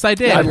tradition? Yes, I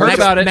did. Yeah, I've heard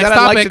about it. Next that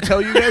I'd topic. like to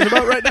tell you guys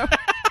about right now.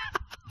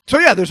 So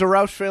yeah, there's a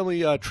Roush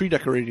family tree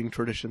decorating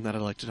tradition that I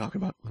like to talk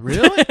about.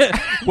 Really?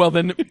 Well,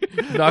 then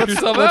knock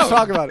yourself Let's out.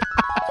 talk about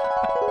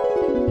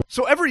it.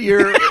 So every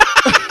year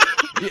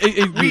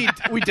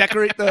we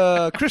decorate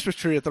the Christmas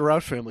tree at the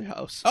Roush family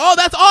house. Oh,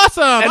 that's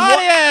awesome! And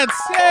Audience,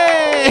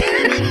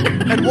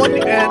 yay!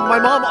 And my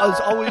mom is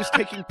always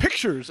taking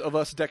pictures of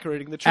us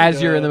decorating the tree.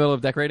 As you're in the middle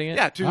of decorating it?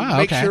 Yeah, to Oh,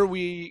 make okay. sure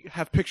we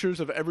have pictures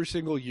of every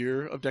single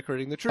year of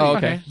decorating the tree. Oh,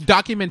 okay.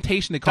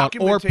 Documentation, they call it,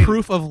 or Documentation.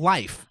 proof of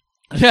life.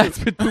 Yeah, it's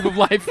been proof of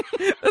life.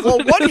 That's Well,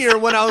 what it one is. year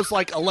when I was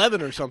like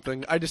 11 or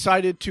something, I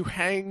decided to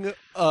hang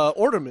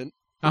ornament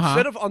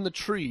instead of on the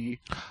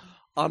tree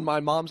on my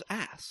mom's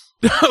ass.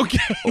 Okay.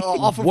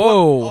 Off of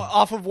Whoa.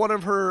 off of one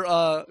of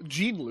her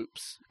gene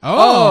loops,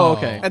 Oh,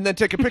 okay. and then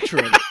take a picture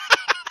of it.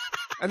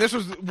 And this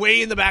was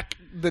way in the back,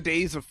 the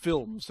days of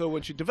film. So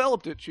when she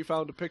developed it, she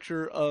found a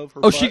picture of her.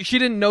 Oh, butt. she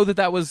didn't know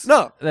that was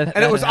No, that,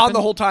 and it was on happened?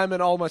 the whole time,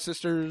 and all my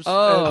sisters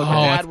Oh, and okay.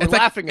 my dad were it's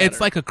like, laughing at it's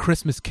her. like a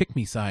Christmas kick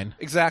me sign.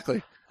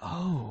 Exactly.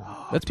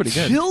 Oh, that's pretty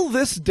good. Till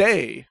this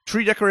day,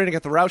 tree decorating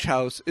at the Roush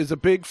house is a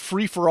big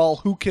free-for-all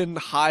who can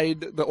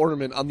hide the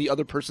ornament on the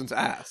other person's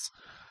ass.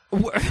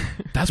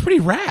 That's pretty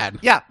rad.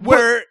 Yeah,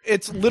 where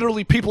it's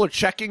literally people are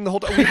checking the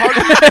whole time. We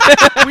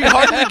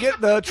hardly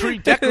get the tree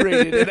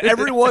decorated, and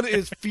everyone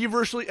is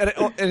feverishly, and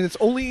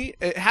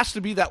it has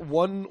to be that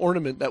one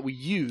ornament that we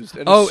used.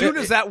 And as soon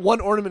as that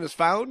one ornament is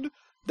found,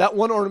 that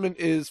one ornament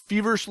is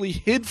feverishly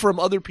hid from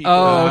other people.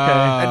 Oh, okay.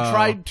 And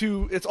tried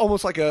to, it's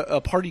almost like a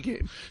party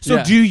game. So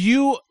Yeah. do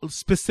you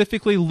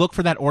specifically look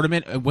for that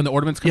ornament when the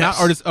ornaments come out?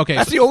 Or just, okay.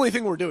 That's so- the only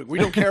thing we're doing. We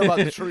don't care about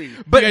the tree.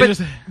 But You but, guys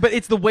just- but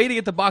it's the way to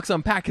get the box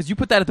unpacked because you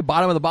put that at the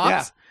bottom of the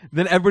box,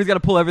 then everybody's got to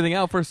pull everything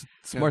out first.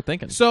 Smart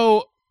thinking.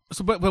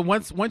 but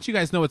once you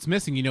guys know it's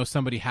missing, you know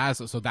somebody has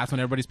it, so that's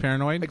when everybody's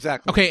paranoid?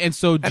 Exactly. Okay, and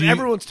so And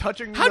everyone's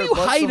touching How do their you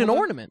butts hide an somewhere.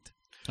 ornament?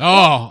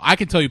 Oh, I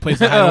can tell you places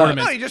to hide No,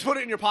 ornaments. you just put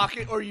it in your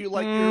pocket, or you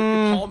you're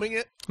palming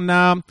it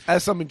No.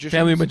 as some magician.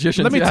 Family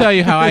magicians. Let me yeah. tell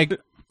you how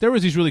there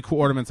was these really cool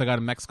ornaments I got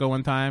in Mexico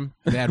one time.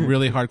 They had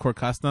really hardcore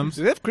customs.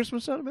 Do they have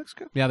Christmas out of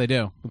Mexico? Yeah, they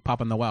do. We pop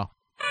in the well.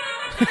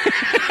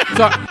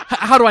 So,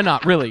 how do I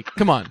not really?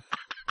 Come on.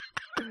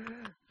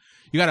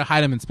 You got to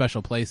hide them in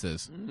special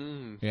places.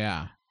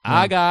 Yeah.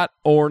 I got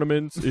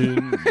ornaments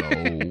in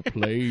low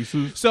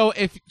places.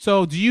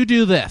 So do you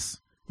do this?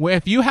 Where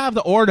if you have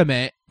the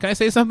ornament, can I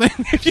say something?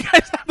 If you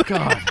guys have the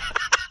God.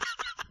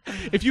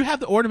 if you have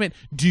the ornament,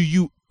 do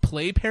you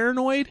play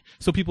paranoid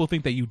so people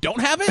think that you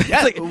don't have it?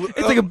 Yeah, It's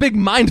like a big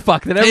mind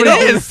fuck that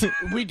everybody is.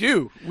 We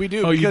do.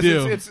 Oh, you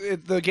because do?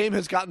 the game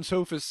has gotten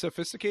so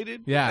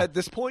sophisticated. Yeah. At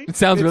this point, It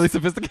sounds It's- really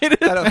sophisticated.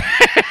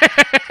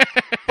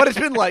 But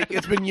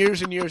it's been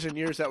years and years and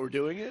years that we're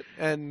doing it,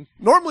 and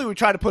normally we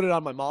try to put it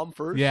on my mom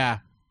first. Yeah.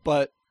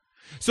 But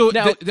So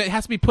Now- that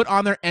has to be put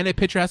on there and a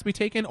picture has to be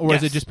taken, or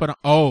is Yes. it just put on?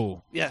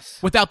 Oh, yes,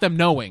 without them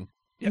knowing.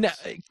 Now,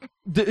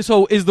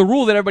 so is the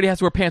rule that everybody has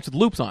to wear pants with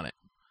loops on it?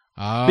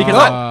 Because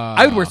Ah.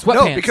 I would wear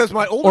sweatpants. No, because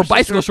my older or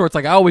bicycle sister- shorts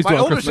like I always do my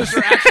on older Christmas.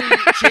 sister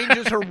actually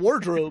changes her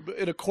wardrobe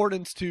in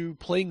accordance to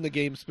playing the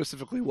game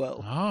specifically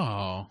well.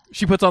 Oh.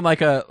 She puts on like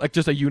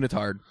just a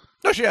unitard.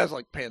 No, she has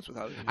like pants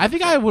without it. I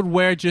think I would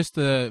wear just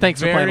a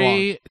Thanks for playing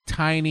very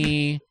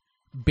tiny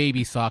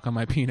baby sock on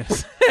my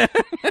penis.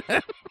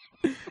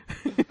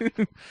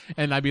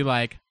 And I'd be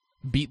like,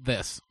 beat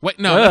this. Wait,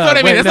 no, that's not what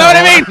I mean. wait, That's not what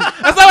I no. mean.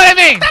 That's not what I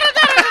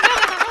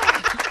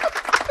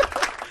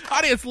mean.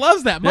 Audience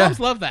loves that. Moms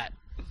love that.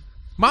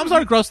 Moms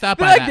aren't grossed out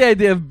I by like that. the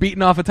idea of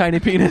beating off a tiny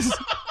penis.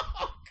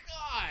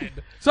 God.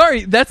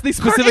 Sorry, that's the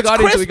specific It's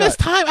audience we Christmas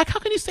got. time. How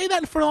can you say that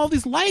in front of all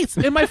these lights?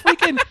 And my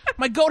freaking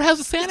my goat has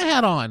a Santa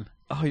hat on.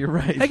 Oh, you're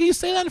right. How can you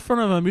say that in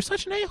front of him? You're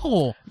such an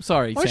a-hole. I'm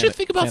sorry. Why don't you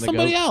think about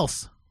somebody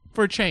else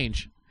for a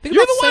change? Think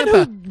You're about the Santa.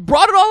 one who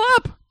brought it all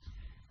up.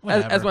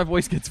 As Whatever. my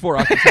voice gets 4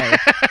 octaves higher.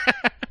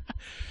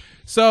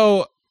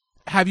 So,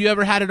 have you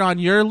ever had it on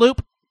your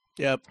loop?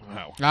 Yep.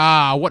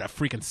 Ah, what a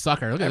freaking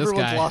sucker! Look at Everyone's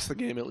this guy. lost the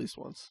game at least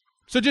once.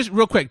 So, just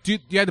real quick, do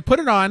you have to put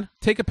it on,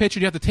 take a picture?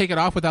 Do you have to take it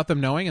off without them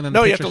knowing? And then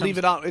No, the you have to picture leave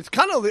it on. It's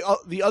kind of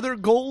the other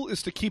goal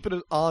is to keep it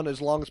on as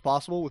long as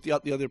possible with the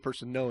other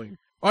person knowing.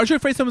 Aren't you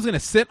afraid someone's going to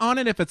sit on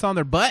it if it's on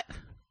their butt?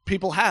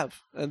 People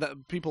have, and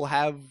that people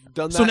have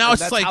done that. So now and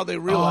it's that's like how they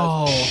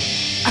realize.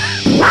 Oh.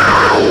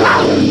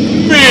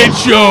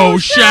 Mid-show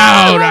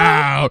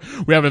shout-out!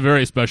 We have a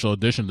very special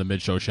edition of the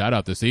Mid-show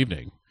shout-out this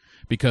evening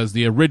because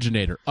the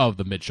originator of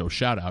the Mid-show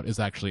shout-out is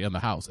actually in the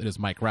house. It is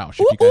Mike Roush,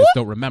 if you guys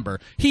don't remember.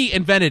 He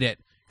invented it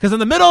because in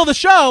the middle of the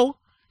show,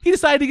 he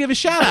decided to give a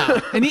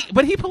shout-out,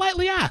 but he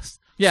politely asked.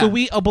 Yeah. So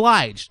we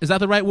obliged. Is that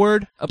the right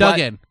word?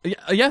 Duggan.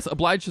 Yes,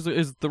 obliged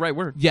is the right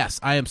word. Yes,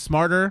 I am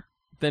smarter.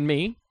 Than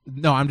me.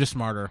 No, I'm just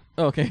smarter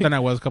Okay. than I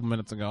was a couple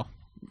minutes ago.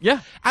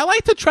 Yeah. I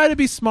like to try to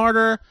be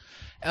smarter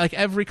like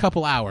every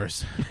couple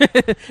hours.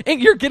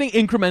 And you're getting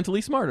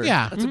incrementally smarter.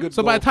 Yeah. That's a good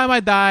So by goal. the time I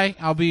die,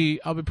 I'll be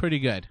pretty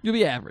good. You'll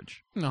be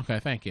average. Okay,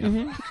 thank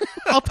you.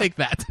 I'll take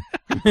that.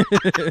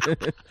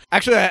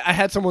 Actually, I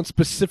had someone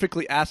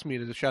specifically ask me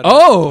to shout out.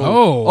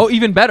 Oh,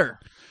 even better.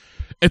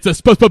 It's a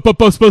specific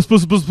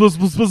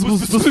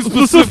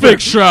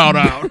shout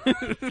out.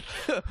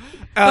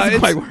 Doesn't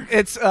quite work.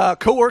 It's a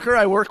coworker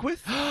I work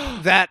with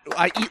that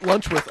I eat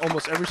lunch with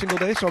almost every single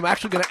day. So I'm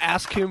actually going to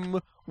ask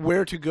him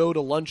where to go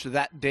to lunch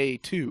that day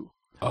too.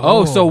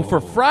 Oh, so for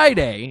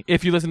Friday,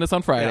 if you listen to us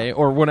on Friday Yeah.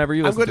 or whenever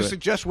you I'm listen going to to it.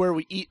 suggest where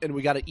we eat, and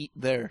we got to eat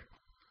there.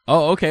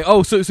 Oh, okay.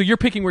 Oh, so you're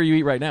picking where you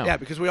eat right now? Yeah,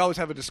 because we always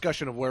have a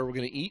discussion of where we're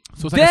going to eat.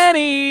 So it's like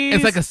Denny's.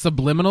 it's like a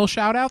subliminal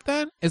shout out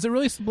then? Is it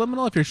really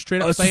subliminal if you're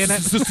straight up saying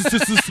it?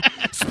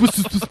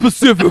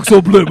 Specific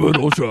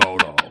subliminal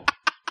shout out.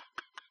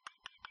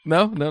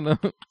 No. A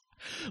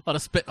lot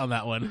of spit on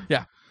that one.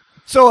 Yeah.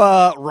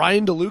 So,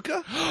 Ryan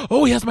DeLuca,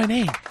 Oh, he has my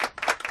name.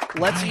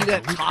 let's eat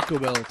at Taco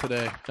Bell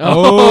today.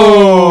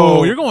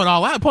 Oh, you're going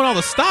all out, pulling all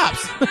the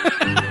stops.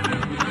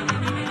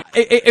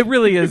 It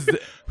really is.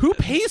 Who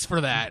pays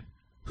for that?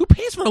 Who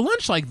pays for a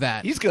lunch like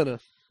that? He's going to.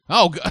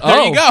 Oh,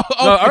 there you go.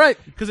 No, all right.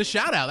 Because a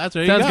shout out. That's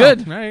where Sounds you go.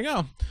 good. There you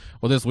go.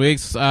 Well, this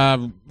week's that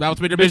was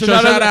Mr. Mr.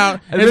 Shout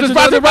Out. And This Mr. is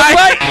brought to you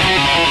Shout Out by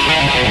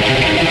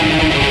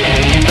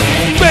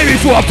Baby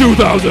Swap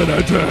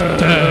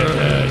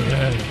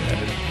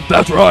 2010.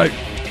 That's right.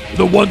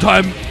 The once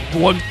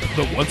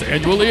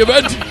annually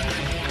event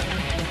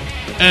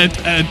and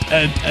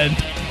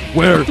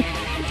where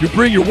you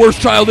bring your worst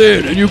child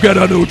in and you get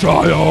a new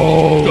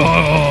child.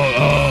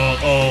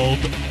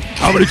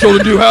 How many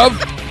children do you have?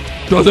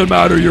 Doesn't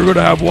matter. You're going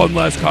to have one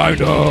less,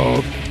 kind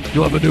of.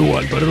 You'll have a new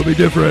one, but it'll be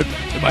different.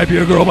 It might be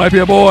a girl, might be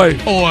a boy.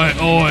 oi.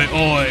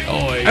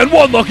 And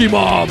one lucky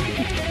mom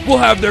will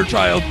have their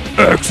child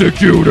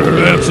executed.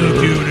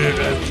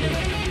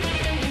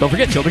 Don't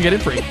forget, children get in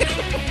free.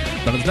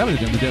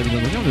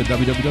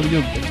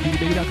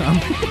 www.babybaby.com.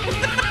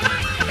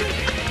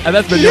 And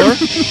that's been your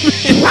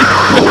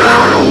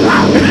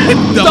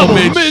Double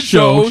Mid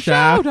Show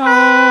shout shout.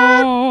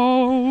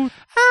 out.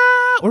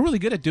 We're really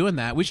good at doing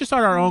that. We should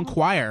start our own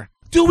choir.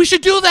 Dude, we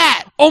should do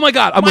that. Oh my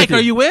God, I'm Mike, with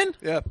are you in?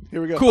 Yeah,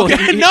 here we go. Cool. No,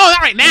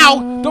 not right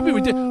now. Don't be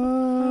ridiculous.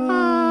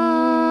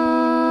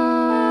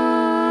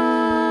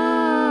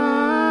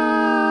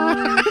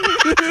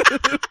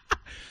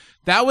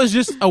 That was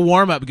just a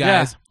warm-up,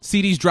 guys. Yeah.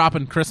 CD's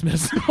dropping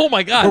Christmas. Oh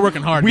my God, We're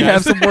working hard, We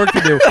guys. have some work to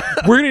do.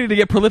 We're gonna need to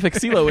get Prolific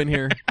CeeLo in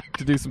here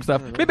to do some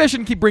stuff. Maybe I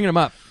shouldn't keep bringing him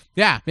up.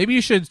 Yeah, maybe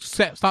you should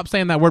stop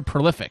saying that word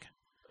prolific.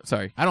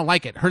 Sorry, I don't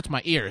like it. Hurts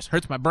my ears.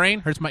 Hurts my brain.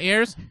 Hurts my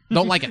ears.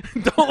 Don't like it.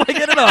 don't like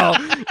it at all.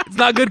 It's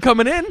not good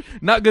coming in.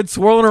 Not good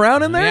swirling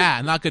around in there.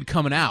 Yeah, not good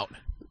coming out.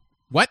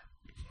 What?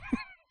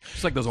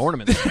 Just like those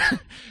ornaments.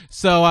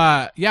 So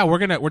yeah, we're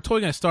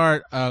totally gonna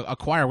start a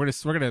choir. We're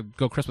gonna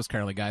go Christmas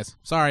caroling, guys.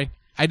 Sorry,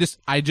 I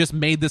just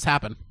made this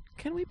happen.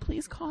 Can we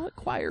please call it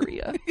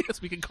choiria?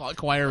 Yes, we can call it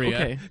choiria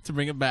Okay. to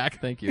bring it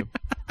back. Thank you.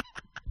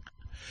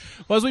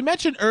 Well, as we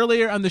mentioned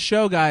earlier on the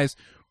show, guys,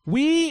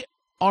 we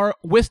are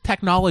with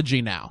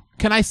technology now.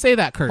 Can I say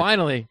that, Kurt?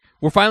 Finally,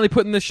 we're finally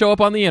putting this show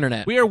up on the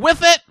internet. We are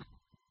with it.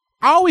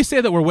 I always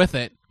say that we're with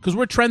it because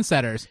we're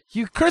trendsetters.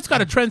 Kurt's got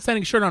a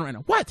trend-setting shirt on right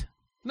now. What?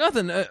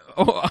 Nothing. Why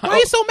are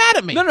you so mad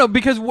at me? No,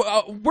 because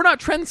we're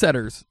not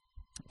trendsetters.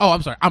 Oh,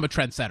 I'm sorry. I'm a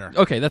trendsetter.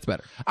 Okay, that's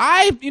better.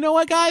 You know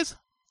what, guys?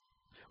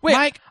 Wait,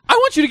 Mike? I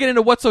want you to get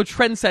into what's so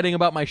trend-setting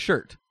about my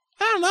shirt.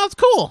 I don't know. It's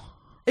cool.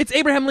 It's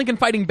Abraham Lincoln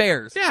fighting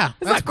bears. Yeah,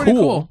 It's that's not pretty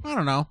cool. cool. I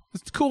don't know.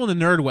 It's cool in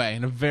the nerd way,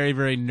 in a very,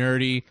 very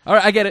nerdy, All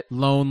right, I get it.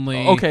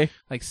 lonely, Okay.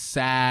 like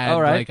sad,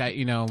 All right.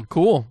 like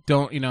Cool.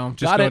 just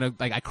Got go it. to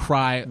like I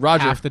cry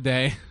Roger. half the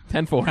day,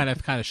 10-4. kind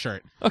of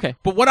shirt. Okay.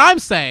 But what I'm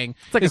saying,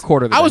 It's like a is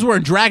quarter of the I was day.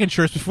 wearing dragon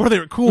shirts before they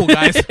were cool,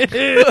 guys.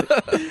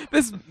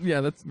 That's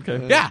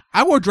okay. Yeah,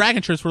 I wore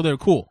dragon shirts before they were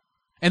cool.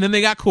 And then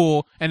they got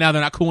cool, and now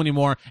they're not cool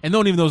anymore, and no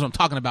one even knows what I'm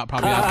talking about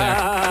probably out there.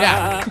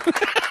 Yeah.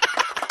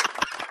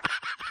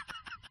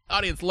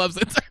 Audience loves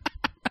it.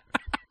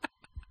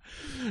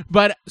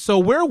 But, so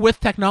we're with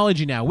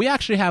technology now. We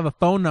actually have a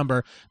phone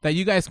number that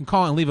you guys can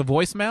call and leave a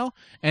voicemail,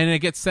 and it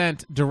gets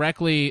sent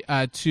directly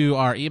to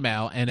our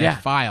email and Yeah.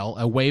 a file,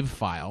 a WAV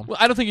file. Well,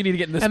 I don't think you need to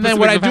get into this. And then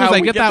what I do is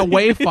I get that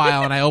WAV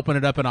file and I open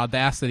it up in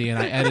Audacity and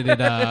I edit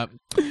it up.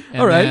 And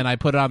All right. then I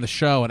put it on the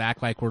show and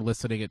act like we're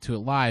listening to it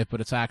live,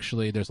 but it's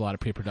actually, there's a lot of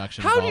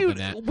pre-production How do involved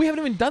you? in it. We haven't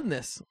even done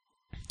this.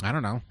 I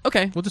don't know.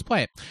 Okay. We'll just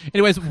play it.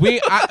 Anyways,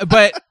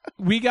 but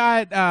we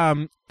got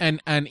an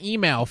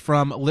email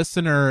from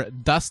listener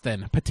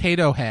Dustin,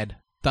 Potato Head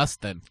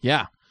Dustin.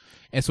 Yeah.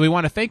 And so we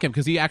want to thank him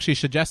because he actually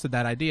suggested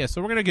that idea. So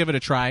we're going to give it a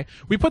try.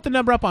 We put the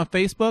number up on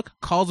Facebook.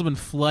 Calls have been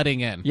flooding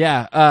in.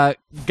 Yeah.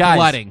 Guys.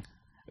 Flooding.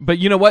 But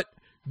you know what?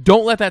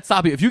 Don't let that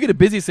stop you. If you get a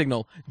busy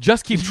signal,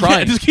 just keep trying.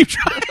 Yeah, just keep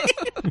trying.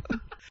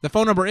 The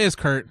phone number is,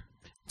 Kurt.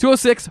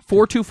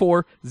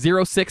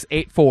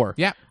 206-424-0684.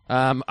 Yeah.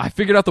 I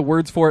figured out the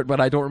words for it,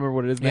 but I don't remember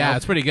what it is now. Yeah,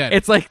 it's pretty good.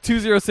 It's like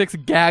 206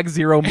 gag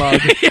 0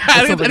 mug. Yeah,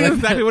 I think Something that's like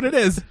exactly what it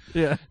is.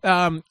 Yeah.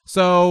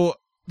 So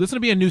this is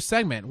going to be a new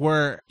segment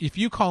where if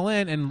you call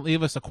in and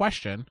leave us a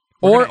question,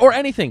 Or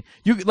anything.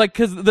 You like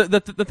because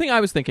the thing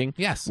I was thinking.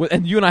 Yes.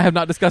 And you and I have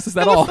not discussed this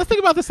at all. Let's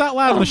think about this out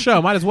loud on the show.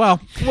 Might as well.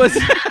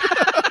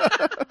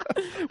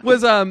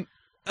 was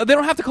they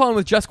don't have to call in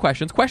with just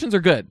questions. Questions are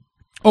good.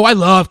 Oh, I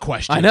love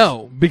questions. I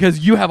know, because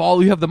you have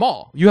them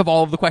all. You have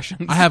all of the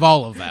questions. I have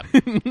all of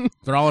them.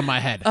 They're all in my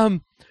head.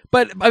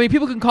 But I mean,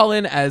 people can call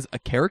in as a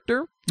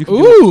character. You can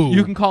Ooh.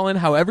 you can call in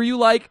however you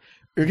like.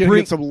 You're gonna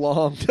get some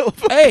long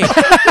telephone. Hey,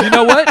 you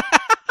know what?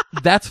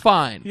 That's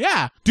fine.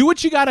 Yeah. Do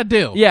what you got to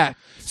do. Yeah.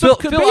 So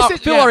Fill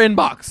basic- our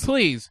inbox.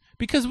 Please.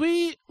 Because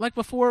we, like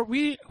before,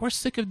 we're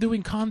sick of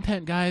doing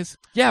content, guys.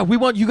 Yeah, we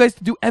want you guys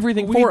to do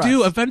everything We for us.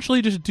 do.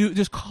 Eventually,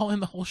 just call in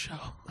the whole show.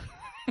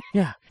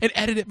 Yeah. And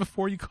edit it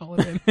before you call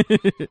it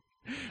in.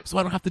 So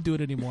I don't have to do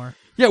it anymore.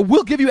 Yeah,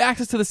 we'll give you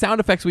access to the sound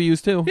effects we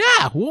use too.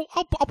 Yeah, well,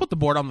 I'll put the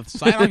board on the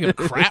side. I don't give a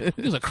crap. It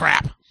was a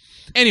crap.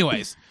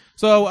 Anyways,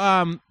 so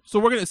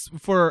we're gonna,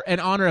 for in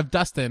honor of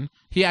Dustin,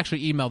 he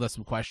actually emailed us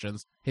some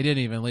questions. He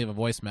didn't even leave a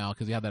voicemail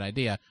because he had that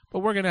idea. But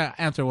we're gonna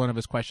answer one of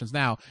his questions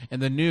now in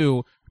the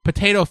new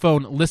Potato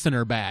Phone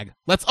listener bag.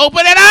 Let's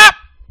open it up.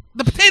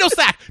 The potato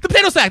sack. The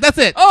potato sack. That's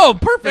it. Oh,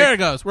 perfect. There it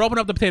goes. We're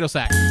opening up the potato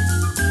sack.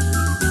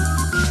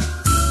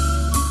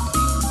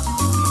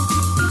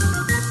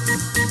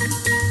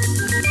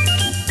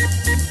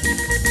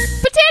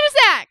 Potato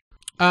sack!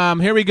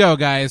 Here we go,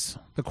 guys.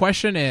 The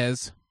question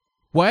is,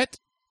 what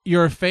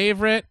your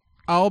favorite,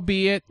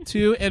 albeit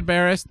too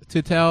embarrassed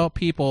to tell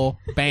people,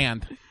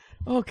 band?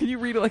 Oh, can you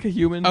read it like a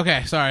human?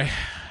 Okay, sorry.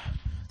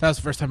 That was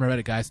the first time I read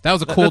it, guys. That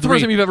was a That's cold the first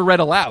read. time you've ever read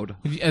aloud.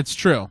 It's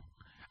true.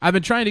 I've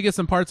been trying to get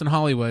some parts in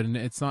Hollywood, and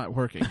it's not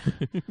working.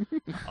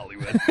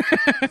 Hollywood.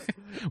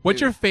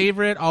 What's your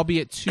favorite,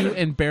 albeit too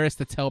embarrassed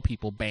to tell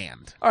people,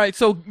 band? All right,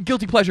 so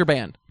guilty pleasure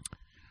band.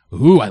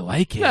 Ooh, I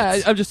like it.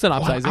 Yeah, I'm just Wow,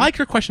 synopsizing. I like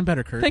your question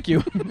better, Kurt. Thank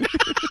you.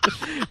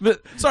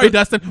 Sorry,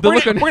 Dustin. We're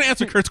look going on- to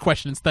answer Kurt's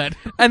question instead.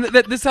 And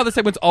this is how the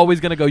segment's always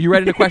going to go. You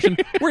write in a question,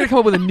 we're going to come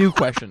up with a new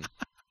question.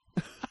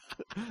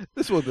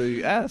 This is what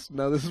they asked.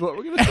 Now this is what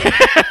we're gonna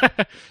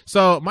say.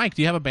 So, Mike,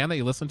 do you have a band that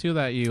you listen to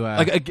that you...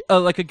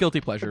 Like a guilty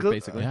pleasure,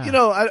 basically. Yeah. You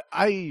know,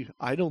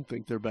 I don't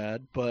think they're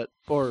bad,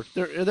 or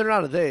they're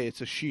not a they.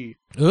 It's a she.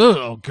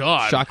 Oh,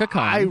 God. Shaka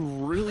Khan. I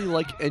really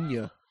like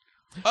Enya.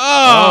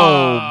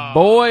 Oh,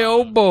 boy,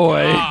 oh,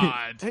 boy.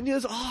 God.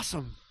 Enya's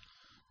awesome.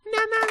 Na,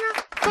 na,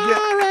 na, Yeah.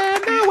 far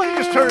and You away.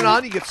 just turn it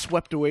on, you get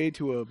swept away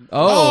to a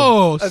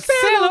Oh, A-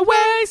 sail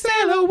away,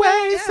 sail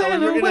away, yeah,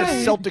 sail you're in a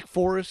away. Celtic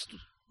forest.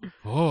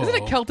 Oh. Isn't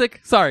it Celtic?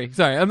 Sorry.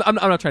 I'm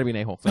not trying to be an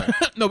a-hole. Sorry.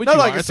 No, but Not you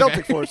like are. a It's Celtic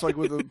okay. forest, like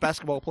with the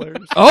basketball players.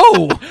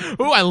 Oh,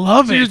 Ooh, I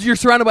love so it. you're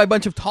surrounded by a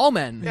bunch of tall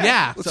men.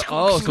 Yeah. With So-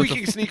 so it's a-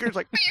 squeaking sneakers,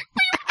 like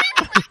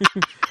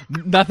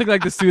Nothing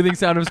like the soothing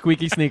sound of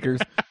squeaky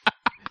sneakers.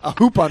 a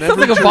hoop on Sounds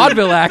every like a tree.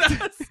 vaudeville act.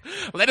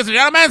 Ladies and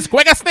gentlemen,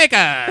 Squigga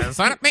Sneakers.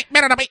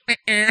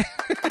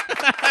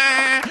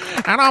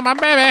 Hello, my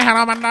baby.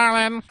 Hello, my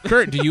darling.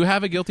 Kurt, do you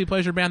have a guilty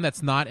pleasure band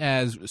that's not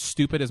as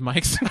stupid as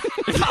Mike's?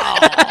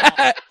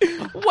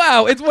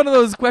 Wow, it's one of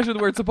those questions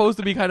where it's supposed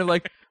to be kind of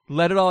like,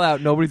 let it all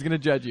out. Nobody's going to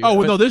judge you. Oh,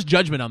 But- no, there's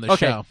judgment on this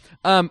Okay. show.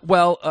 But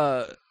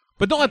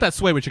But don't let that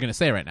sway what you're going to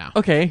say right now.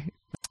 okay.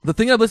 The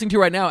thing I'm listening to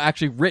right now,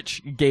 actually,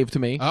 Rich gave to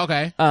me.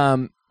 Okay.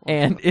 And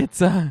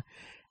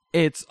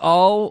it's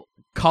all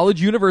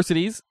college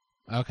universities,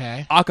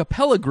 Okay. a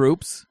cappella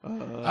groups,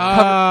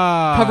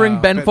 Ah. covering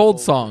Ben Ben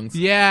Folds Folds. songs.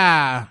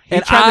 Yeah.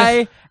 And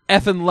I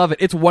effing love it.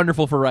 It's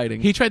wonderful for writing.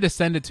 He tried to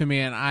send it to me,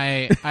 and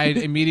I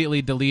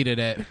immediately deleted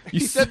it. He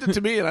sent it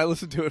to me, and I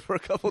listened to it for a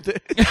couple days.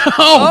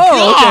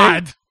 Oh, okay.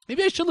 God.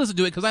 Maybe I should listen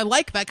to it because I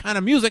like that kind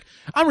of music.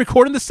 I'm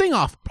recording the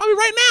sing-off probably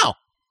right now.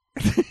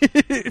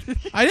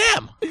 I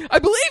am. I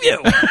believe you.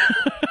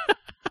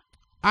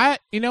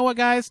 You know what,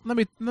 guys? Let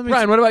me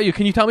Ryan, what about you?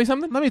 Can you tell me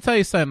something? let me tell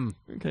you something.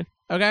 Okay.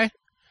 Okay,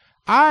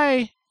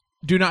 I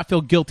do not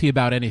feel guilty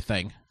about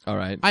anything. All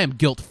right. I am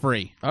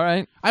guilt-free. All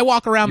right. I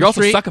walk around You're the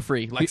also street.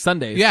 sucker-free, like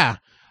Sundays. Yeah,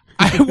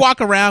 I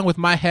walk around with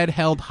my head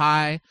held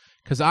high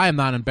because I am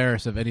not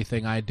embarrassed of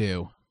anything I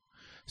do.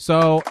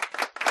 So,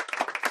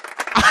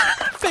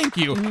 thank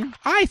you. Mm-hmm.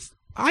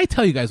 I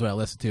tell you guys what I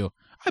listen to.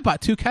 I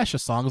bought 2 Kesha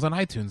songs on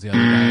iTunes the other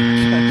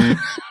day.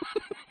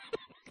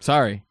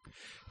 Sorry.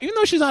 Even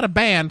though she's not a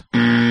band,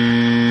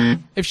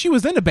 if she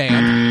was in a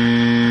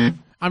band,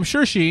 I'm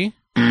sure she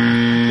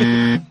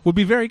would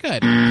be very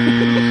good.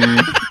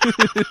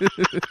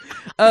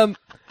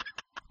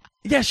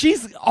 Yeah,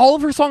 all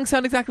of her songs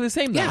sound exactly the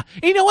same, though. Yeah.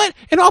 And you know what?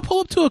 And I'll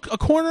pull up to a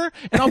corner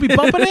and I'll be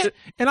bumping it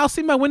and I'll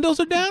see my windows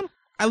are down.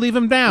 I leave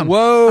them down.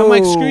 Whoa. I'm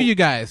like, screw you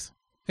guys.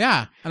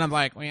 Yeah. And I'm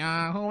like, we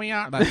are who we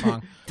are. That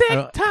song.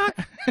 Tick-tock.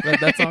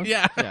 that song?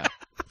 Yeah.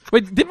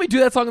 Wait, didn't we do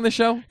that song in the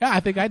show? Yeah, I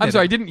think I did. I'm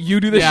sorry, didn't you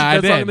do this Yeah, I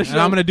that did. song in the show? And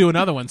I'm going to do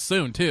another one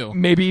soon, too.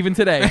 Maybe even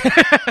today.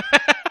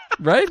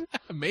 Right?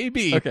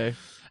 Maybe. Okay.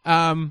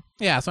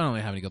 Yeah, so I don't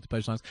really have any guilty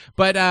pleasure songs.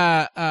 But,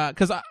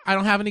 because I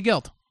don't have any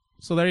guilt.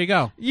 So there you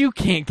go. You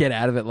can't get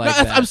out of it like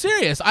No, that. I'm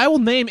serious. I will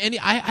name any.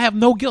 I have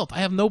no guilt. I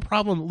have no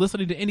problem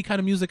listening to any kind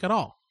of music at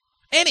all.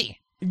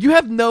 Any. You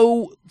have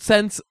no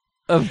sense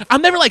of...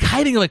 I'm never like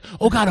hiding, like,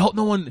 oh God, I hope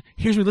no one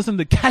hears me listening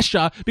to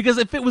Kesha, because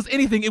if it was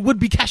anything, it would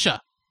be Kesha.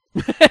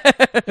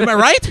 Am I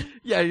right?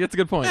 Yeah, that's a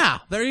good point. Yeah,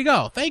 there you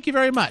go. Thank you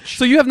very much.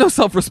 So you have no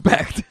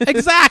self-respect.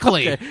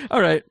 Exactly. Okay.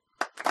 All right.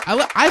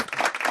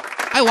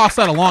 I I lost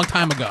that a long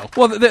time ago.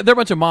 Well, they're a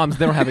bunch of moms.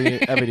 They don't have it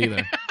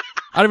either.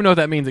 I don't even know what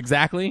that means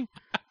exactly.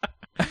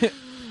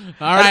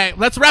 All right,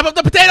 let's wrap up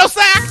the potato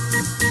sack.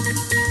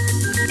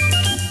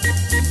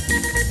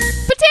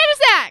 Potato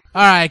sack.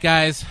 All right,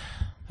 guys,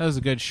 that was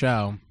a good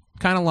show.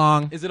 Kind of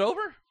long. Is it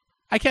over?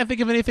 I can't think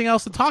of anything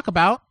else to talk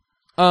about.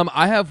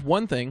 I have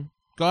one thing.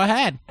 Go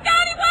ahead.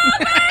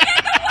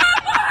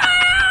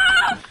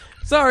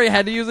 Sorry, I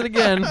had to use it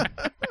again.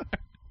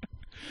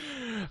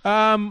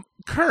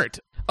 Kurt.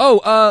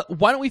 Oh,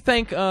 why don't we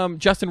thank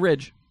Justin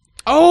Ridge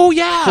Oh,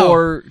 yeah.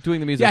 for doing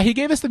the music? Yeah, he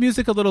gave us the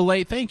music a little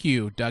late. Thank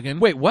you, Duggan.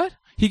 Wait, what?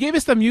 He gave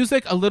us the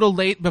music a little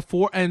late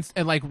before and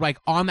like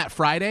on that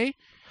Friday.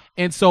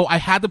 And so I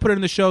had to put it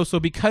in the show. So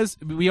because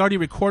we already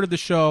recorded the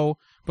show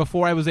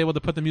before I was able to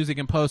put the music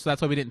in post, so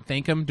that's why we didn't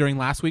thank him during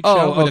last week's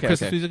show where the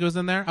Christmas music was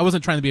in there. I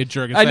wasn't trying to be a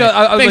jerk and I say, know,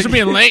 I was thanks like- for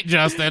being late,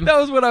 Justin. That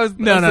was what I was.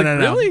 No, I was like,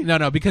 Really?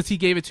 No, because he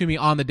gave it to me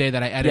on the day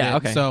that I edited Yeah,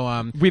 okay. it.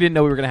 So, We didn't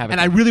know we were gonna have it.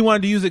 and I really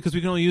wanted to use it because we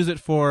can only use it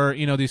for,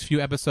 these few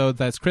episodes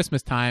that's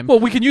Christmas time. well,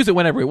 we can use it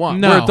whenever we want.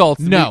 No, We're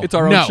adults. No, It's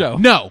our no, own show.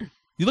 No.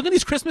 You look at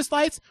these Christmas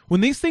lights, when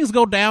these things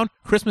go down,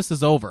 Christmas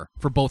is over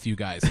for both you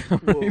guys.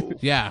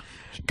 Yeah.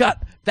 God,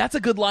 that's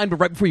a good line, but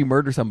right before you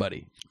murder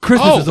somebody,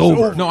 Christmas is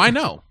over. No, I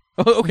know.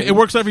 Oh, okay, It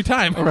works every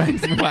time. All right.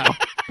 Wow.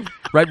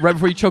 right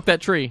before you choke that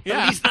tree.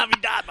 Yeah. Feliz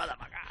Navidad,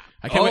 motherfucker.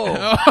 I can't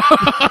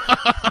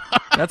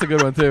wait. That's a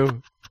good one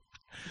too.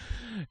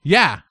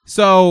 Yeah.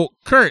 So,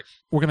 Kurt,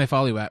 where can they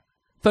follow you at?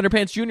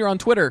 Thunderpants Jr. on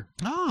Twitter,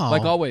 Oh.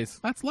 like always.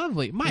 That's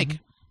lovely. Mike,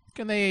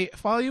 can they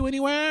follow you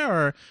anywhere,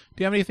 or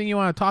do you have anything you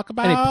want to talk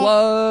about? Any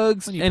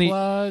plugs? Any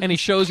plugs? Any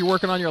shows you're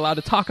working on? You're allowed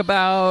to talk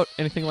about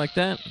anything like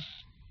that?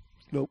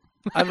 Nope.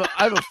 I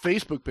have a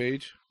Facebook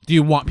page. Do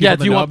you want people Yeah. to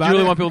Do you know want? about Do you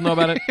really it? want people to know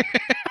about it?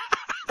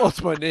 Well,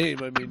 it's my name.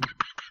 I mean,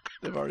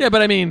 they've already. Yeah,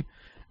 but I mean,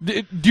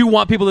 do you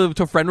want people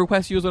to friend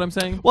request you? Is what I'm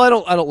saying. Well,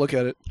 I don't look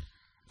at it.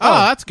 Oh,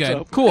 that's good.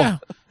 so- Cool. Yeah.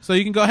 So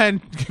you can go ahead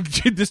and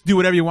just do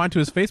whatever you want to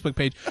his Facebook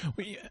page.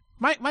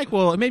 Mike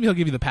will, maybe he'll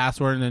give you the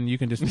password, and then you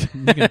can just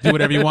do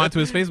whatever you want to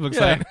his Facebook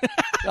site.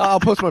 I'll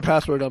post my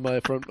password on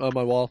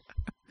my wall.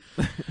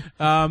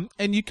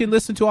 And you can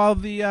listen to all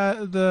of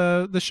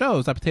the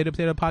shows at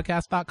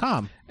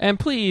potatopodcast.com. And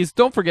please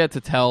don't forget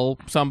to tell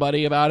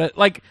somebody about it.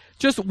 Like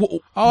just I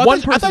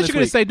one thought person. you were this going to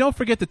week. say, don't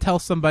forget to tell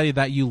somebody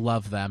that you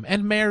love them,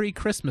 and Merry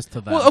Christmas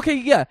to them. Well, okay,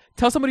 yeah.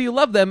 Tell somebody you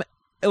love them.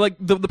 Like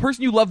the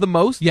person you love the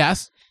most.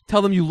 Yes.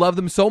 Tell them you love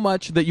them so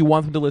much that you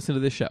want them to listen to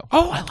this show.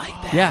 Oh, I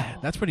like that. Yeah.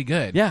 That's pretty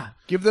good. Yeah.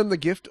 Give them the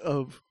gift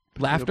of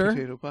Laughter?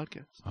 Potato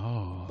Podcast.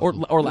 Oh.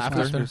 Or laughter.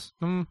 listeners.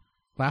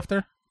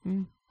 Laughter?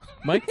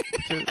 Mike?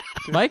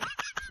 Mike?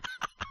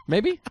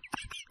 Maybe?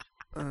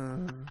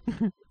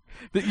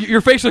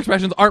 Your facial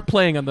expressions aren't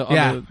playing on the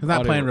Yeah, the it's not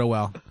audio. playing real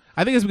well.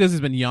 I think it's because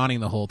he's been yawning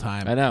the whole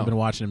time. I know. I've been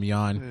watching him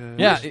yawn.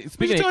 Yeah, Speaking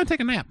speaking of of, take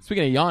a nap.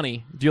 speaking of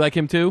Yanni, do you like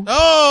him too?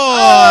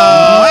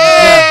 Oh,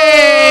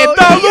 hey,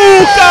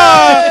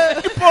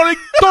 DeLuca!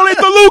 Don't let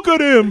DeLuca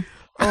at him.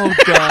 Oh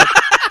God.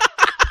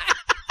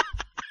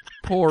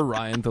 Poor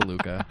Ryan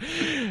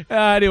DeLuca.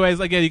 Anyways,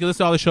 again, you can listen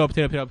to all the show at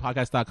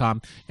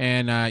potatopodcast.com,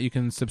 and you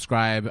can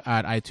subscribe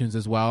at iTunes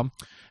as well.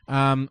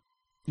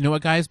 You know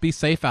what, guys? Be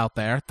safe out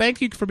there. Thank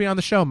you for being on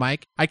the show,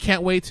 Mike. I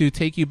can't wait to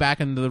take you back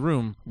into the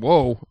room.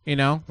 Whoa. You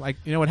know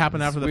what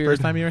happened after the weird.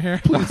 first time you were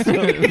here?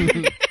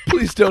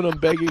 Please don't. I'm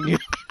begging you.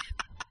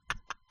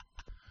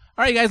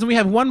 All right, guys, and we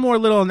have one more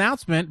little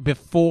announcement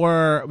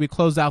before we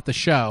close out the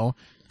show.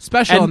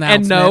 Special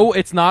announcement. And no,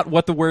 it's not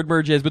what the word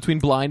merge is between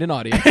blind and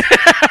audience.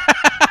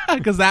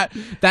 because that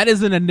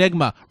is an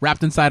enigma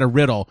wrapped inside a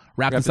riddle,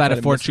 wrapped inside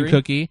a fortune mystery?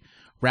 cookie,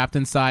 wrapped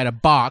inside a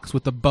box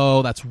with a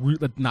bow that's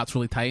not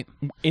really tight.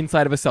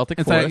 Inside of a Celtic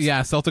Inside, forest.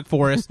 yeah, Celtic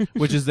forest,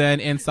 which is then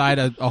inside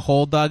a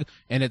hole dug,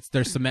 and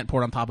there's cement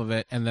poured on top of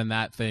it, and then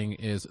that thing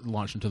is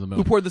launched into the moon.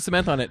 Who poured the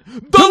cement on it?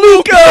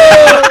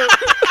 DeLuca!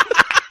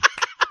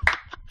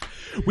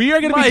 We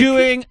are going to be Mike.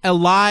 doing a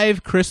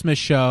live Christmas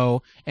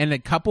show in a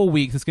couple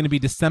weeks. It's going to be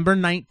December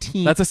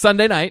 19th. That's a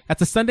Sunday night.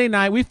 That's a Sunday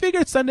night. We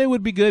figured Sunday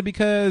would be good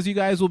because you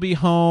guys will be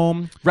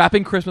home.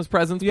 Wrapping Christmas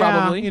presents,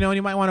 probably. And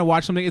you might want to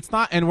watch something. It's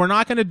not, and we're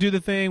not going to do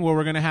the thing where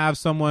we're going to have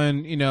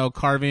someone,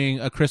 carving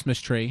a Christmas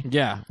tree.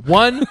 Yeah.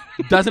 One,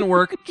 doesn't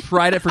work.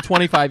 Tried it for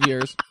 25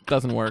 years.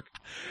 Doesn't work.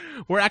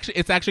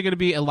 It's actually going to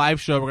be a live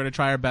show. We're going to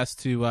try our best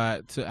to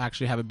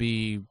actually have it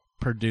be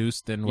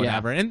produced and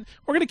whatever. And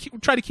we're going to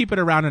try to keep it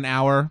around an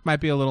hour.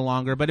 Might be a little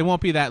longer, but it won't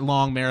be that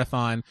long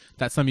marathon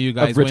that some of you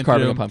guys Rich went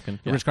carving through. a pumpkin.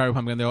 Yeah. Rich carving a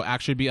pumpkin. There'll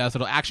actually be us.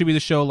 It'll actually be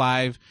the show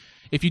live.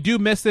 If you do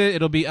miss it,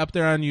 it'll be up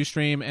there on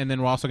Ustream, and then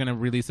we're also going to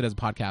release it as a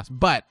podcast.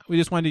 But we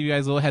just wanted to give you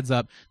guys a little heads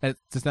up that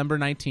it's December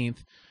 19th,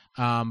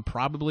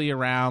 probably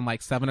around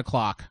like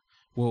 7:00.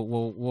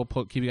 We'll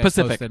keep you guys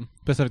posted.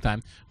 Pacific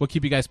time. We'll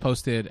keep you guys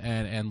posted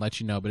and let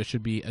you know. But it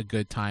should be a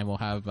good time. We'll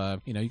have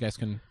you guys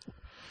can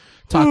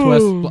talk to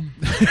us.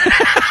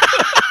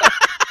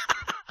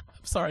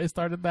 Sorry, I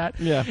started that.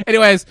 Yeah.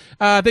 Anyways,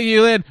 thank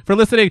you, Lynn, for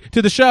listening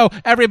to the show.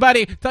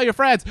 Everybody, tell your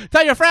friends,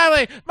 tell your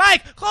family.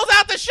 Mike, close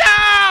out the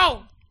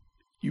show.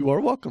 You are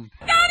welcome.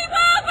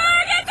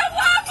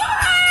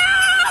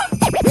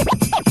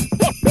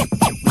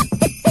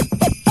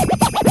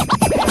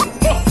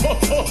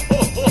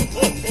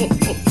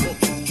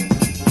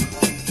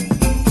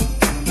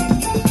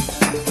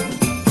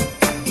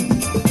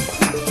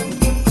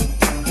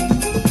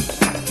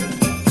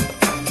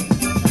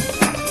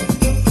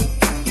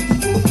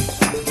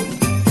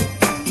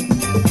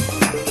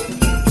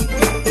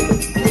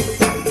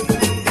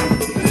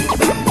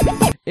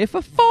 If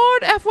a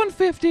Ford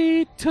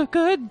F-150 took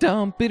a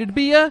dump, it'd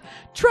be a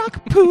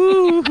truck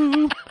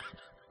poo.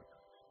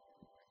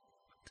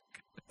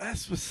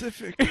 That's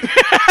specific.